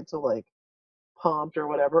 they get to like pumped or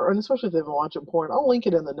whatever, and especially if they've been watching porn. I'll link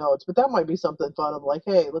it in the notes, but that might be something fun of like,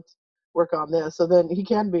 hey, let's work on this. So then he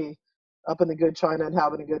can be up in the good china and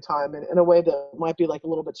having a good time in a way that might be like a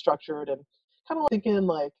little bit structured and kind of thinking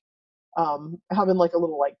like having like a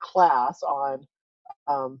little like class on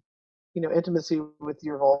um, intimacy with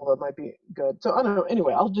your vulva might be good. So I don't know.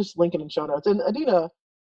 Anyway, I'll just link it in show notes. And Adina,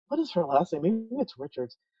 what is her last name? Maybe it's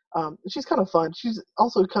Richards. She's kind of fun. She's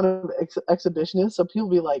also kind of exhibitionist. So people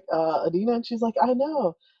be like, Adina, and she's like, I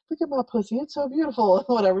know. Look at my pussy. It's so beautiful.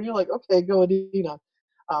 Whatever. And you're like, okay, go Adina.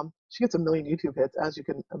 She gets a million YouTube hits, as you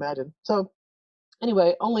can imagine. So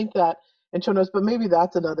anyway, I'll link that in show notes, but maybe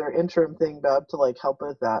that's another interim thing, Bev, to like help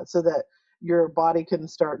with that so that your body can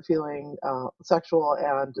start feeling sexual,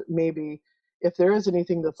 and maybe if there is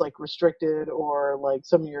anything that's like restricted or like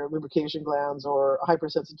some of your lubrication glands or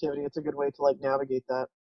hypersensitivity, it's a good way to like navigate that.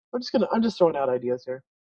 I'm just throwing out ideas here.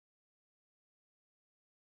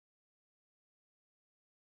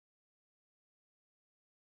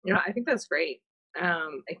 I think that's great.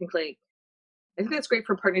 I think that's great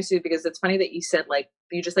for partners too, because it's funny that you said like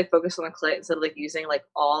you just like focus on the clit instead of like using like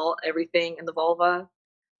everything in the vulva.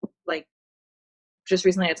 Like just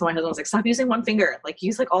recently I told my husband, I was like, stop using one finger, like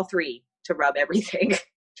use like all three to rub everything.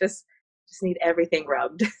 just need everything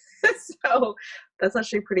rubbed. So that's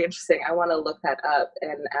actually pretty interesting. I want to look that up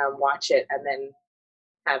and watch it and then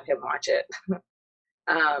have him watch it.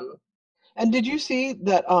 And did you see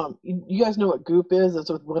that? You guys know what Goop is?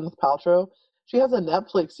 It's with Gwyneth Paltrow. She has a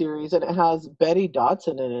Netflix series, and it has Betty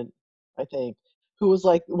Dodson in it, I think, who was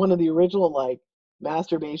like one of the original like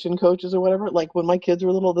masturbation coaches or whatever. Like when my kids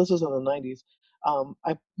were little, this was in the '90s.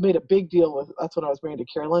 I made a big deal with. That's when I was married to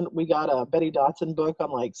Carolyn. We got a Betty Dodson book on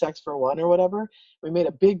like sex for one or whatever. We made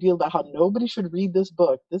a big deal about how nobody should read this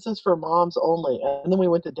book. This is for moms only. And then we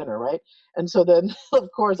went to dinner, right? And so then, of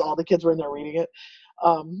course, all the kids were in there reading it.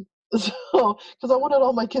 Um, so, because I wanted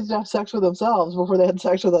all my kids to have sex with themselves before they had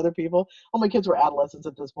sex with other people. All my kids were adolescents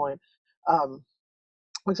at this point, um,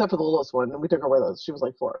 except for the littlest one, and we took her with us. She was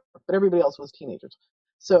like 4, but everybody else was teenagers.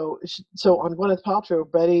 So on Gwyneth Paltrow,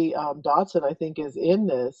 Betty Dodson, I think, is in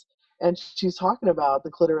this, and she's talking about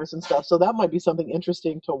the clitoris and stuff. So that might be something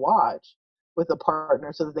interesting to watch with a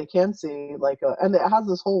partner, so that they can see like, and it has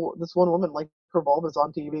this one woman like her vulva's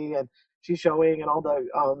on TV, and she's showing and all the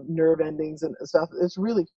nerve endings and stuff. It's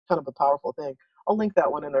really kind of a powerful thing. I'll link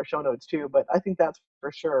that one in our show notes too. But I think that's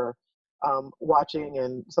for sure watching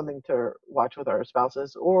and something to watch with our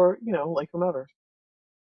spouses or like whomever.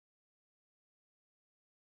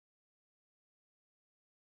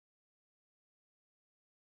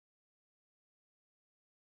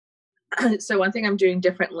 So one thing I'm doing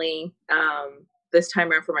differently this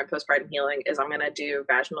time around for my postpartum healing is I'm going to do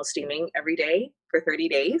vaginal steaming every day for 30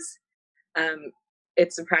 days.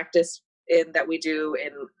 It's a practice that we do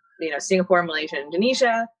in Singapore, Malaysia,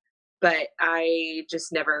 Indonesia, but I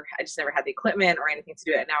just never had the equipment or anything to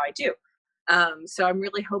do it. Now I do. So I'm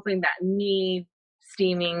really hoping that me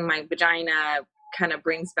steaming my vagina kind of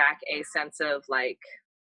brings back a sense of like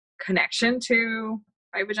connection to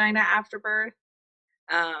my vagina after birth.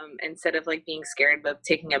 Instead of like being scared of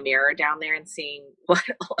taking a mirror down there and seeing what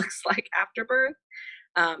it looks like after birth,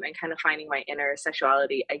 and kind of finding my inner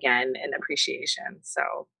sexuality again and appreciation. So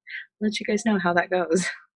I'll let you guys know how that goes.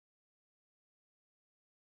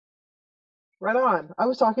 Right on. I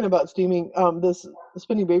was talking about steaming. This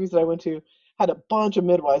Spinning Babies that I went to had a bunch of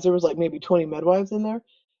midwives. There was like maybe 20 midwives in there,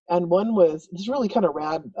 and one was this really kind of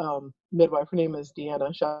rad midwife. Her name is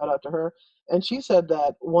Deanna. Shout out to her. And she said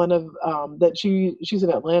that one of that she's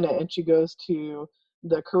in Atlanta, and she goes to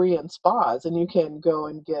the Korean spas, and you can go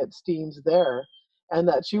and get steams there. And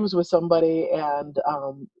that she was with somebody, and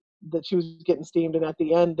that she was getting steamed, and at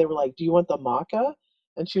the end they were like, "Do you want the maca?"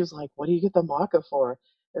 And she was like, "What do you get the maca for?"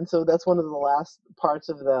 And so that's one of the last parts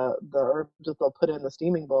of the herbs that they'll put in the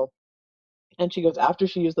steaming bowl. And she goes, after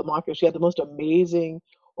she used the maca, she had the most amazing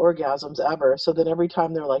orgasms ever. So then every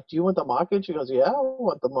time they're like, "Do you want the maca?" And she goes, "Yeah, I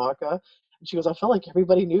want the maca." And she goes, "I felt like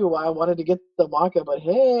everybody knew why I wanted to get the maca, but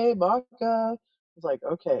hey, maca." It's like,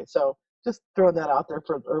 okay. So just throwing that out there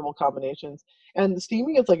for herbal combinations. And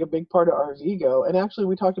steaming is like a big part of our Vigo. And actually,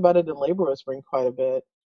 we talked about it in Labor with Spring quite a bit.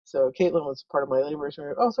 So Caitlin was part of my labor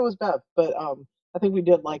group. Oh, so was Bev. But I think we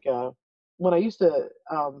did like when I used to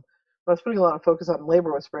when I was putting a lot of focus on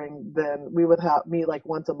labor whispering, then we would have meet like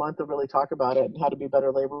once a month to really talk about it and how to be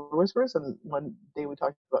better labor whisperers. And one day we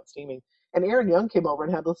talked about steaming. And Erin Young came over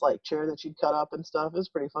and had this like chair that she'd cut up and stuff. It was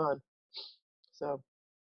pretty fun. So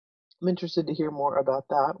I'm interested to hear more about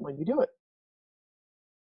that when you do it.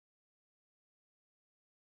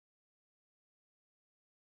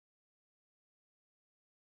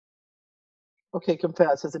 Okay,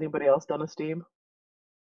 confess. Has anybody else done a steam?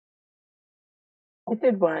 I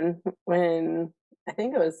did one when I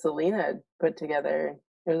think it was Selena put together.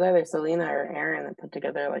 It was either Selena or Aaron that put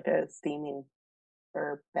together like a steaming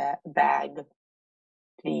or bag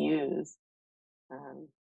to use.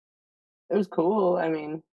 It was cool. I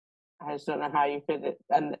mean, I just don't know how you fit it,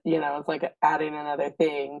 and it's like adding another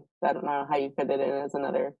thing. I don't know how you fit it in as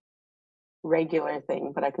another regular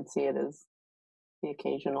thing, but I could see it as the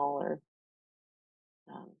occasional or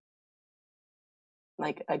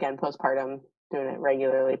like again postpartum, doing it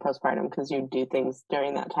regularly postpartum because you do things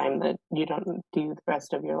during that time that you don't do the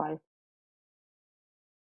rest of your life,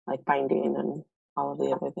 like binding and all of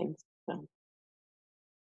the other things. So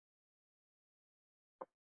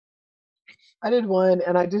I did one,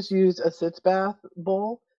 and I just used a sitz bath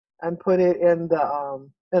bowl and put it in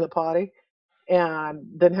the potty, and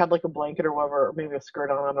then had like a blanket or whatever, or maybe a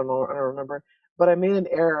skirt on. I don't know. I don't remember. But I made an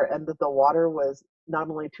error, and that the water was not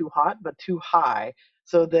only too hot but too high.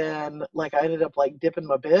 So then, like, I ended up like dipping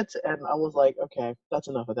my bits, and I was like, okay, that's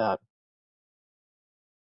enough of that.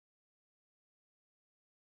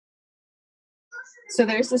 So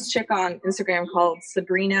there's this chick on Instagram called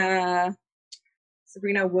Sabrina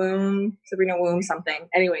Womb something.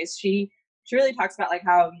 Anyways, she really talks about like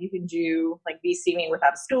how you can do like bee steaming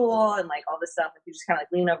without a stool and like all this stuff. Like you just kind of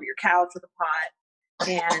like lean over your couch with a pot.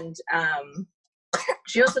 And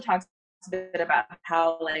she also talks a bit about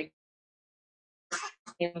how like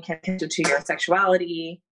you can connect to your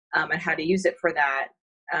sexuality and how to use it for that.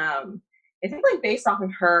 I think like based off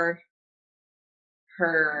of her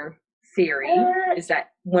theory is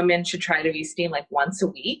that women should try to bee steam like once a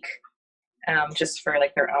week. Just for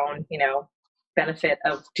like their own, benefit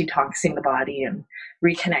of detoxing the body and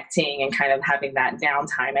reconnecting and kind of having that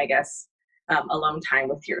downtime, I guess, alone time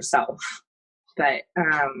with yourself. But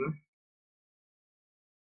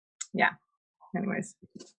yeah, anyways.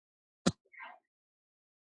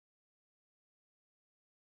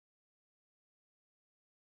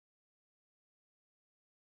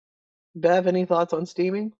 Bev, any thoughts on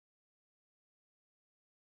steaming?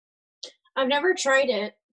 I've never tried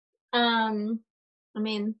it. I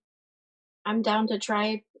mean, I'm down to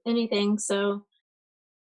try anything, so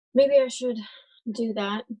maybe I should do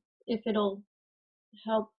that. If it'll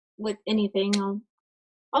help with anything,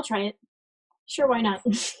 I'll try it. Sure, why not?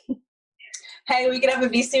 Hey, we could have a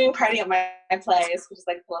bee steaming party at my place. We just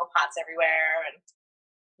like blow pots everywhere,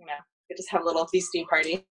 and we just have a little bee steam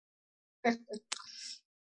party.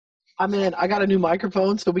 I mean, I got a new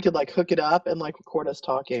microphone, so we could like hook it up and like record us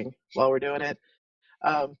talking while we're doing it.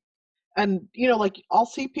 And like I'll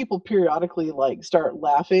see people periodically like start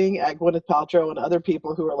laughing at Gwyneth Paltrow and other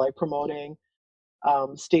people who are like promoting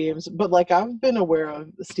steams, but like I've been aware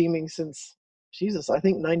of steaming since Jesus, I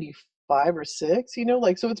think 95 or 6,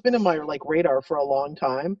 like so it's been in my like radar for a long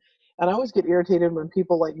time. And I always get irritated when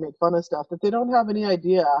people like make fun of stuff that they don't have any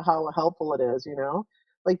idea how helpful it is.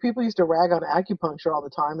 Like people used to rag on acupuncture all the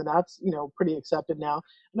time, and that's pretty accepted now.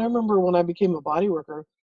 And I remember when I became a body worker,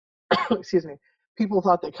 excuse me, people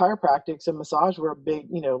thought that chiropractics and massage were a big,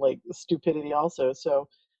 like stupidity also. So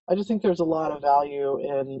I just think there's a lot of value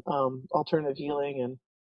in alternative healing and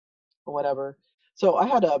whatever. So I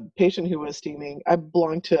had a patient who was steaming. I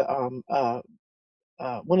belong to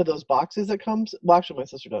one of those boxes that comes. Well, actually, my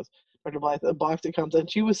sister does. Dr. Blythe, a box that comes,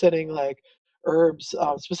 and she was sending like herbs,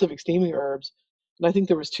 specific steaming herbs, and I think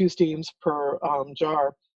there was 2 steams per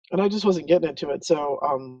jar, and I just wasn't getting into it. So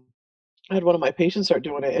I had one of my patients start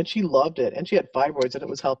doing it, and she loved it, and she had fibroids, and it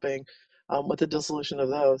was helping with the dissolution of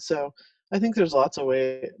those. So I think there's lots of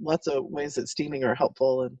ways that steaming are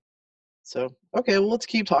helpful. And so, okay, well, let's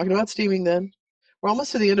keep talking about steaming then. We're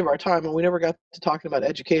almost to the end of our time, and we never got to talking about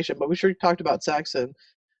education, but we sure talked about sex and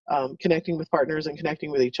connecting with partners and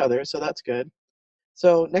connecting with each other. So that's good.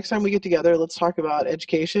 So next time we get together, let's talk about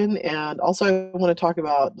education. And also I want to talk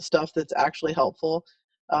about the stuff that's actually helpful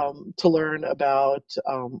to learn about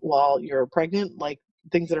while you're pregnant, like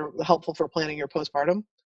things that are helpful for planning your postpartum.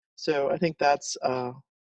 So I think that's, I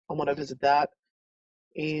want to visit that.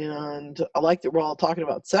 And I like that we're all talking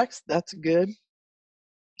about sex. That's good.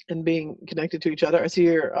 And being connected to each other. I see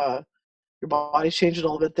your your body's changing a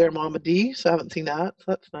little bit there, Mama D. So I haven't seen that. So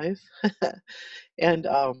that's nice. And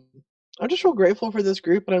I'm just real grateful for this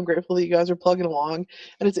group, and I'm grateful that you guys are plugging along.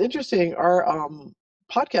 And it's interesting, our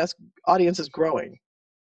podcast audience is growing.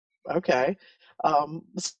 Okay.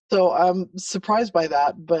 So I'm surprised by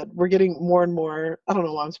that, but we're getting more and more. I don't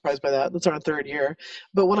know why I'm surprised by that. That's our third year.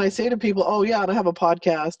 But when I say to people, oh, yeah, and I have a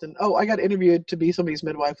podcast, and oh, I got interviewed to be somebody's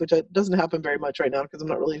midwife, which doesn't happen very much right now because I'm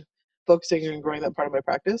not really focusing on growing that part of my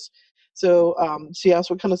practice. So she asked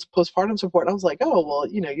what kind of postpartum support. And I was like, oh, well,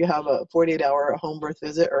 you have a 48-hour home birth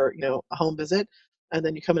visit or, a home visit. And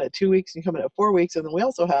then you come in at 2 weeks and you come in at 4 weeks. And then we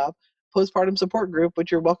also have postpartum support group,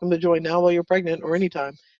 which you're welcome to join now while you're pregnant or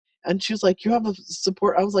anytime. And she was like, you have a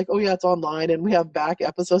support. I was like, oh, yeah, it's online. And we have back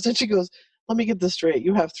episodes. And she goes, let me get this straight.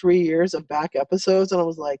 You have 3 years of back episodes. And I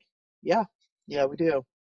was like, yeah, we do.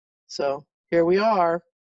 So here we are.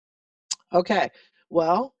 Okay.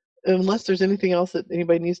 Well, unless there's anything else that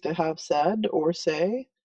anybody needs to have said or say,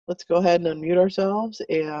 let's go ahead and unmute ourselves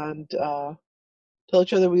and tell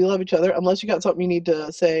each other we love each other. Unless you got something you need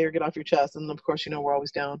to say or get off your chest. And of course, we're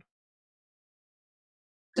always down.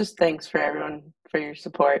 Just thanks for everyone for your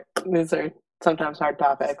support. These are sometimes hard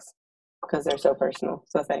topics because they're so personal.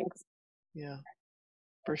 So thanks. Yeah,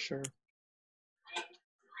 for sure.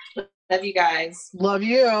 Love you guys. Love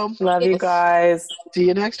you. Love you guys. See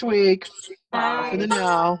you next week. Bye. For the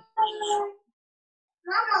now.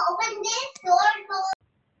 Mama, open this door.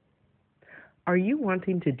 Are you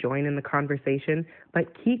wanting to join in the conversation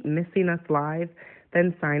but keep missing us live?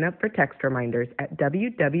 Then sign up for text reminders at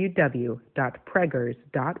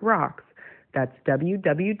www.preggers.rocks. That's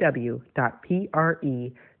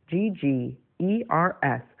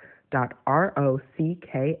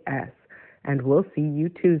www.preggers.rocks. And we'll see you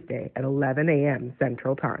Tuesday at 11 a.m.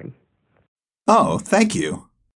 Central Time. Oh, thank you.